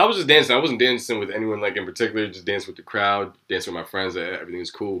 And I was just dancing. I wasn't dancing with anyone like in particular. Just dancing with the crowd, dancing with my friends. Everything was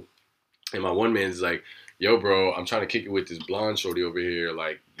cool. And my one man's like, "Yo, bro, I'm trying to kick it with this blonde shorty over here.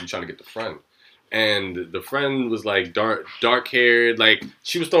 Like, you trying to get the friend?" And the friend was like dark haired. Like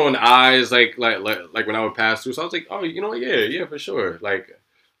she was throwing eyes like when I would pass through. So I was like, "Oh, you know what? Yeah, for sure. Like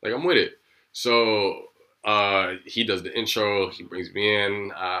I'm with it." So he does the intro. He brings me in.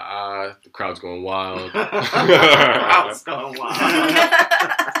 The crowd's going wild. Crowd's going wild.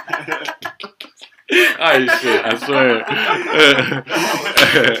 Shit, I swear.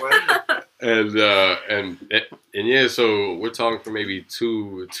 and yeah, so we're talking for maybe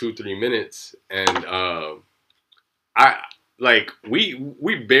 3 minutes, and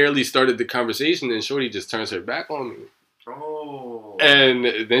we barely started the conversation, and Shorty just turns her back on me. Oh. And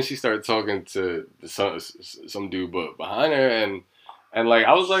then she started talking to some dude but behind her, and like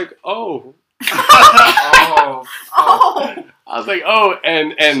I was like, oh. Oh. I was like, oh,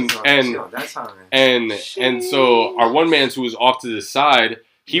 and so our one man who was off to the side,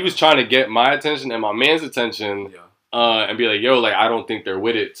 he was trying to get my attention and my man's attention, and be like, yo, like I don't think they're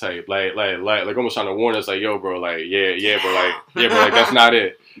with it type, like almost trying to warn us, like, yo, bro, like yeah, bro, like that's not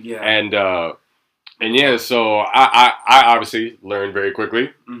it. Yeah. And yeah, so I obviously learned very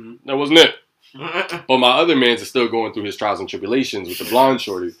quickly that wasn't it. But my other man's is still going through his trials and tribulations with the blonde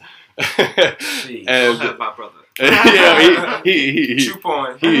shorty. And my brother. Yeah, he True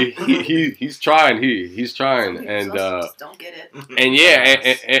point. he's trying. He's trying, and just don't get it. And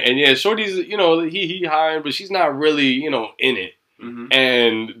yeah, and yeah, shorty's he hired, but she's not really in it. Mm-hmm.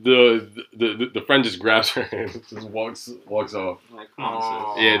 And the friend just grabs her and just walks off. Like, come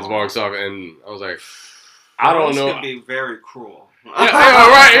on, sis. Yeah, just walks off, and I was like, I don't know. This could be very cruel.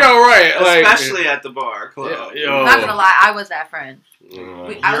 Right. Especially at the bar club. Yeah, I'm not gonna lie, I was that friend.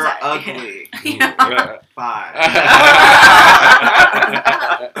 You're I was ugly. Bye.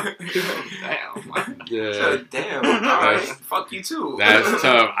 Damn. Yeah. Damn. Alright. Fuck you too. That's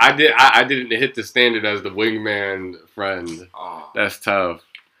tough. I didn't hit the standard as the wingman friend. Oh, That's tough.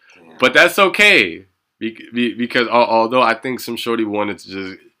 damn. But that's okay. Because although I think some shorty wanted to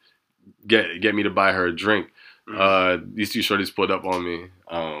just get me to buy her a drink, These two shorties pulled up on me.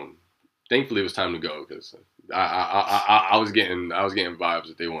 Thankfully, it was time to go because I was getting vibes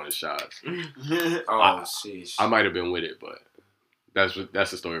that they wanted shots. Sheesh. I might have been with it, but that's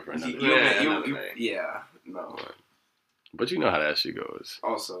a story for another day. No. But you know how that shit goes.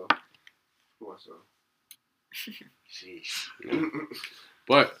 Also. Sheesh. Yeah.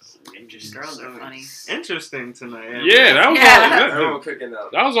 But Girls are funny. Interesting tonight. yeah,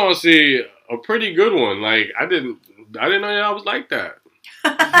 that was honestly a pretty good one. Like I didn't know y'all was like that.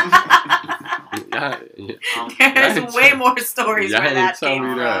 There's way more stories where that came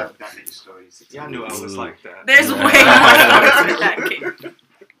from. Got many stories. Y'all knew I was like that. There's way more stories where that came from.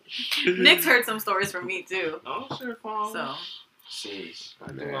 Nick's heard some stories from me too. Oh, sure, Paul. So. Sheesh.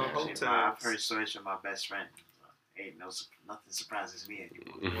 I've heard stories from my best friend. Ain't nothing surprises me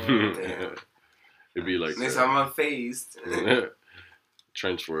anymore. It'd be like next time I'm unfazed.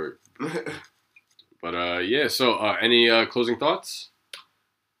 Trench work. But yeah, so any closing thoughts?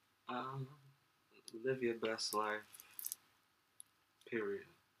 Live your best life. Period.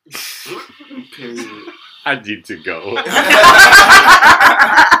 I need to go.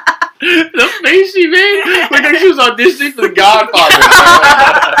 The face she made, like she was auditioning for The Godfather.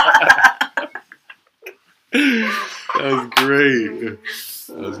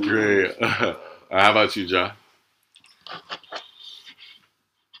 That was great. How about you, Ja?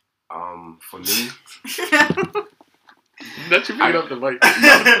 For me, that you pick up the mic.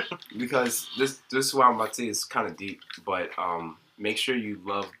 because this is what I'm about to say is kind of deep, but make sure you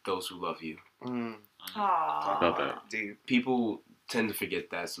love those who love you. Aww. About that. Deep. People tend to forget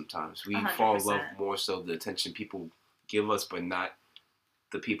that sometimes. We 100%. fall in love more so the attention people give us, but not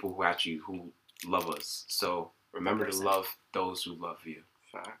the people who love us. So remember to love those who love you.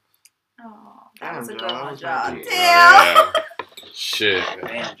 Facts. Oh, that was a Damn, good one, Ja. John. Damn. Yeah. Shit.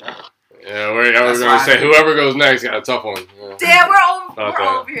 Damn, Ja. Yeah, I was gonna say whoever goes next got a tough one. Yeah. Damn, we're all Okay.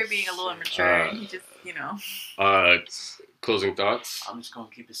 over here being a little immature, and he just, Closing thoughts. I'm just gonna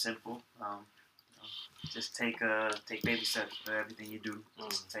keep it simple. Just take baby steps for everything you do.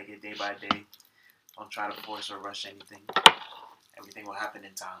 Just take it day by day. Don't try to force or rush anything. Everything will happen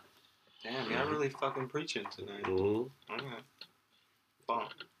in time. Damn, y'all really fucking preaching tonight. Mm-hmm. Okay. Bon.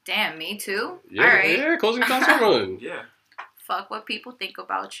 Damn, me too. Yeah, All right. yeah, closing thoughts are running. Yeah. Fuck what people think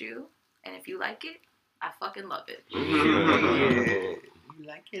about you, and if you like it, I fucking love it. You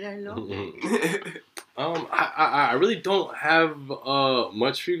like it, I know. I really don't have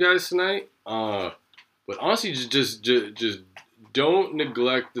much for you guys tonight. But honestly, just don't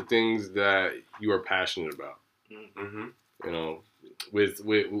neglect the things that you are passionate about. Mm-hmm. You know,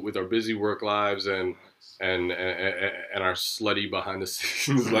 with our busy work lives and our slutty behind the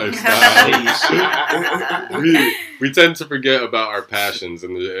scenes lifestyle, we tend to forget about our passions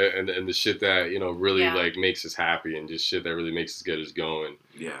and the shit that really like makes us happy and just shit that really makes us get us going.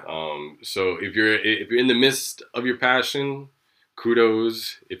 Yeah. So if you're in the midst of your passion,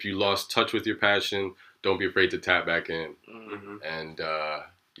 kudos. If you lost touch with your passion, don't be afraid to tap back in. Mm-hmm. And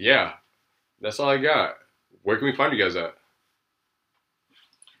yeah, that's all I got. Where can we find you guys at?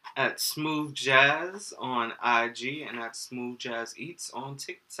 At Smooth Jazz on IG and at Smooth Jazz Eats on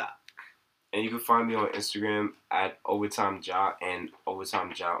TikTok. And you can find me on Instagram at Overtime Ja and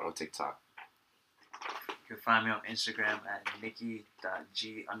Overtime Ja on TikTok. You can find me on Instagram at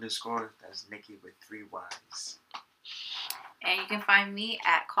Nikki.G_. That's Nikki with 3 Y's. And you can find me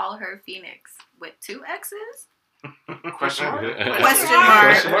at Call Her Phoenix with 2 X's. Question mark? Question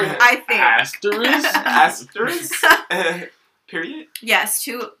mark. I think. Asterisk? Period? Yes,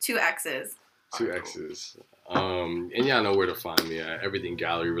 2 X's. 2 X's. And y'all know where to find me at. Everything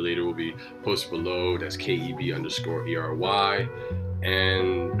gallery related will be posted below. That's KEB_ERY.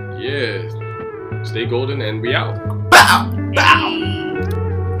 And yeah, stay golden and we out. Bow! Bow!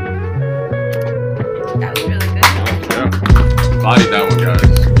 That was really good. Yeah. Body that one,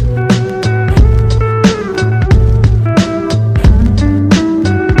 guys.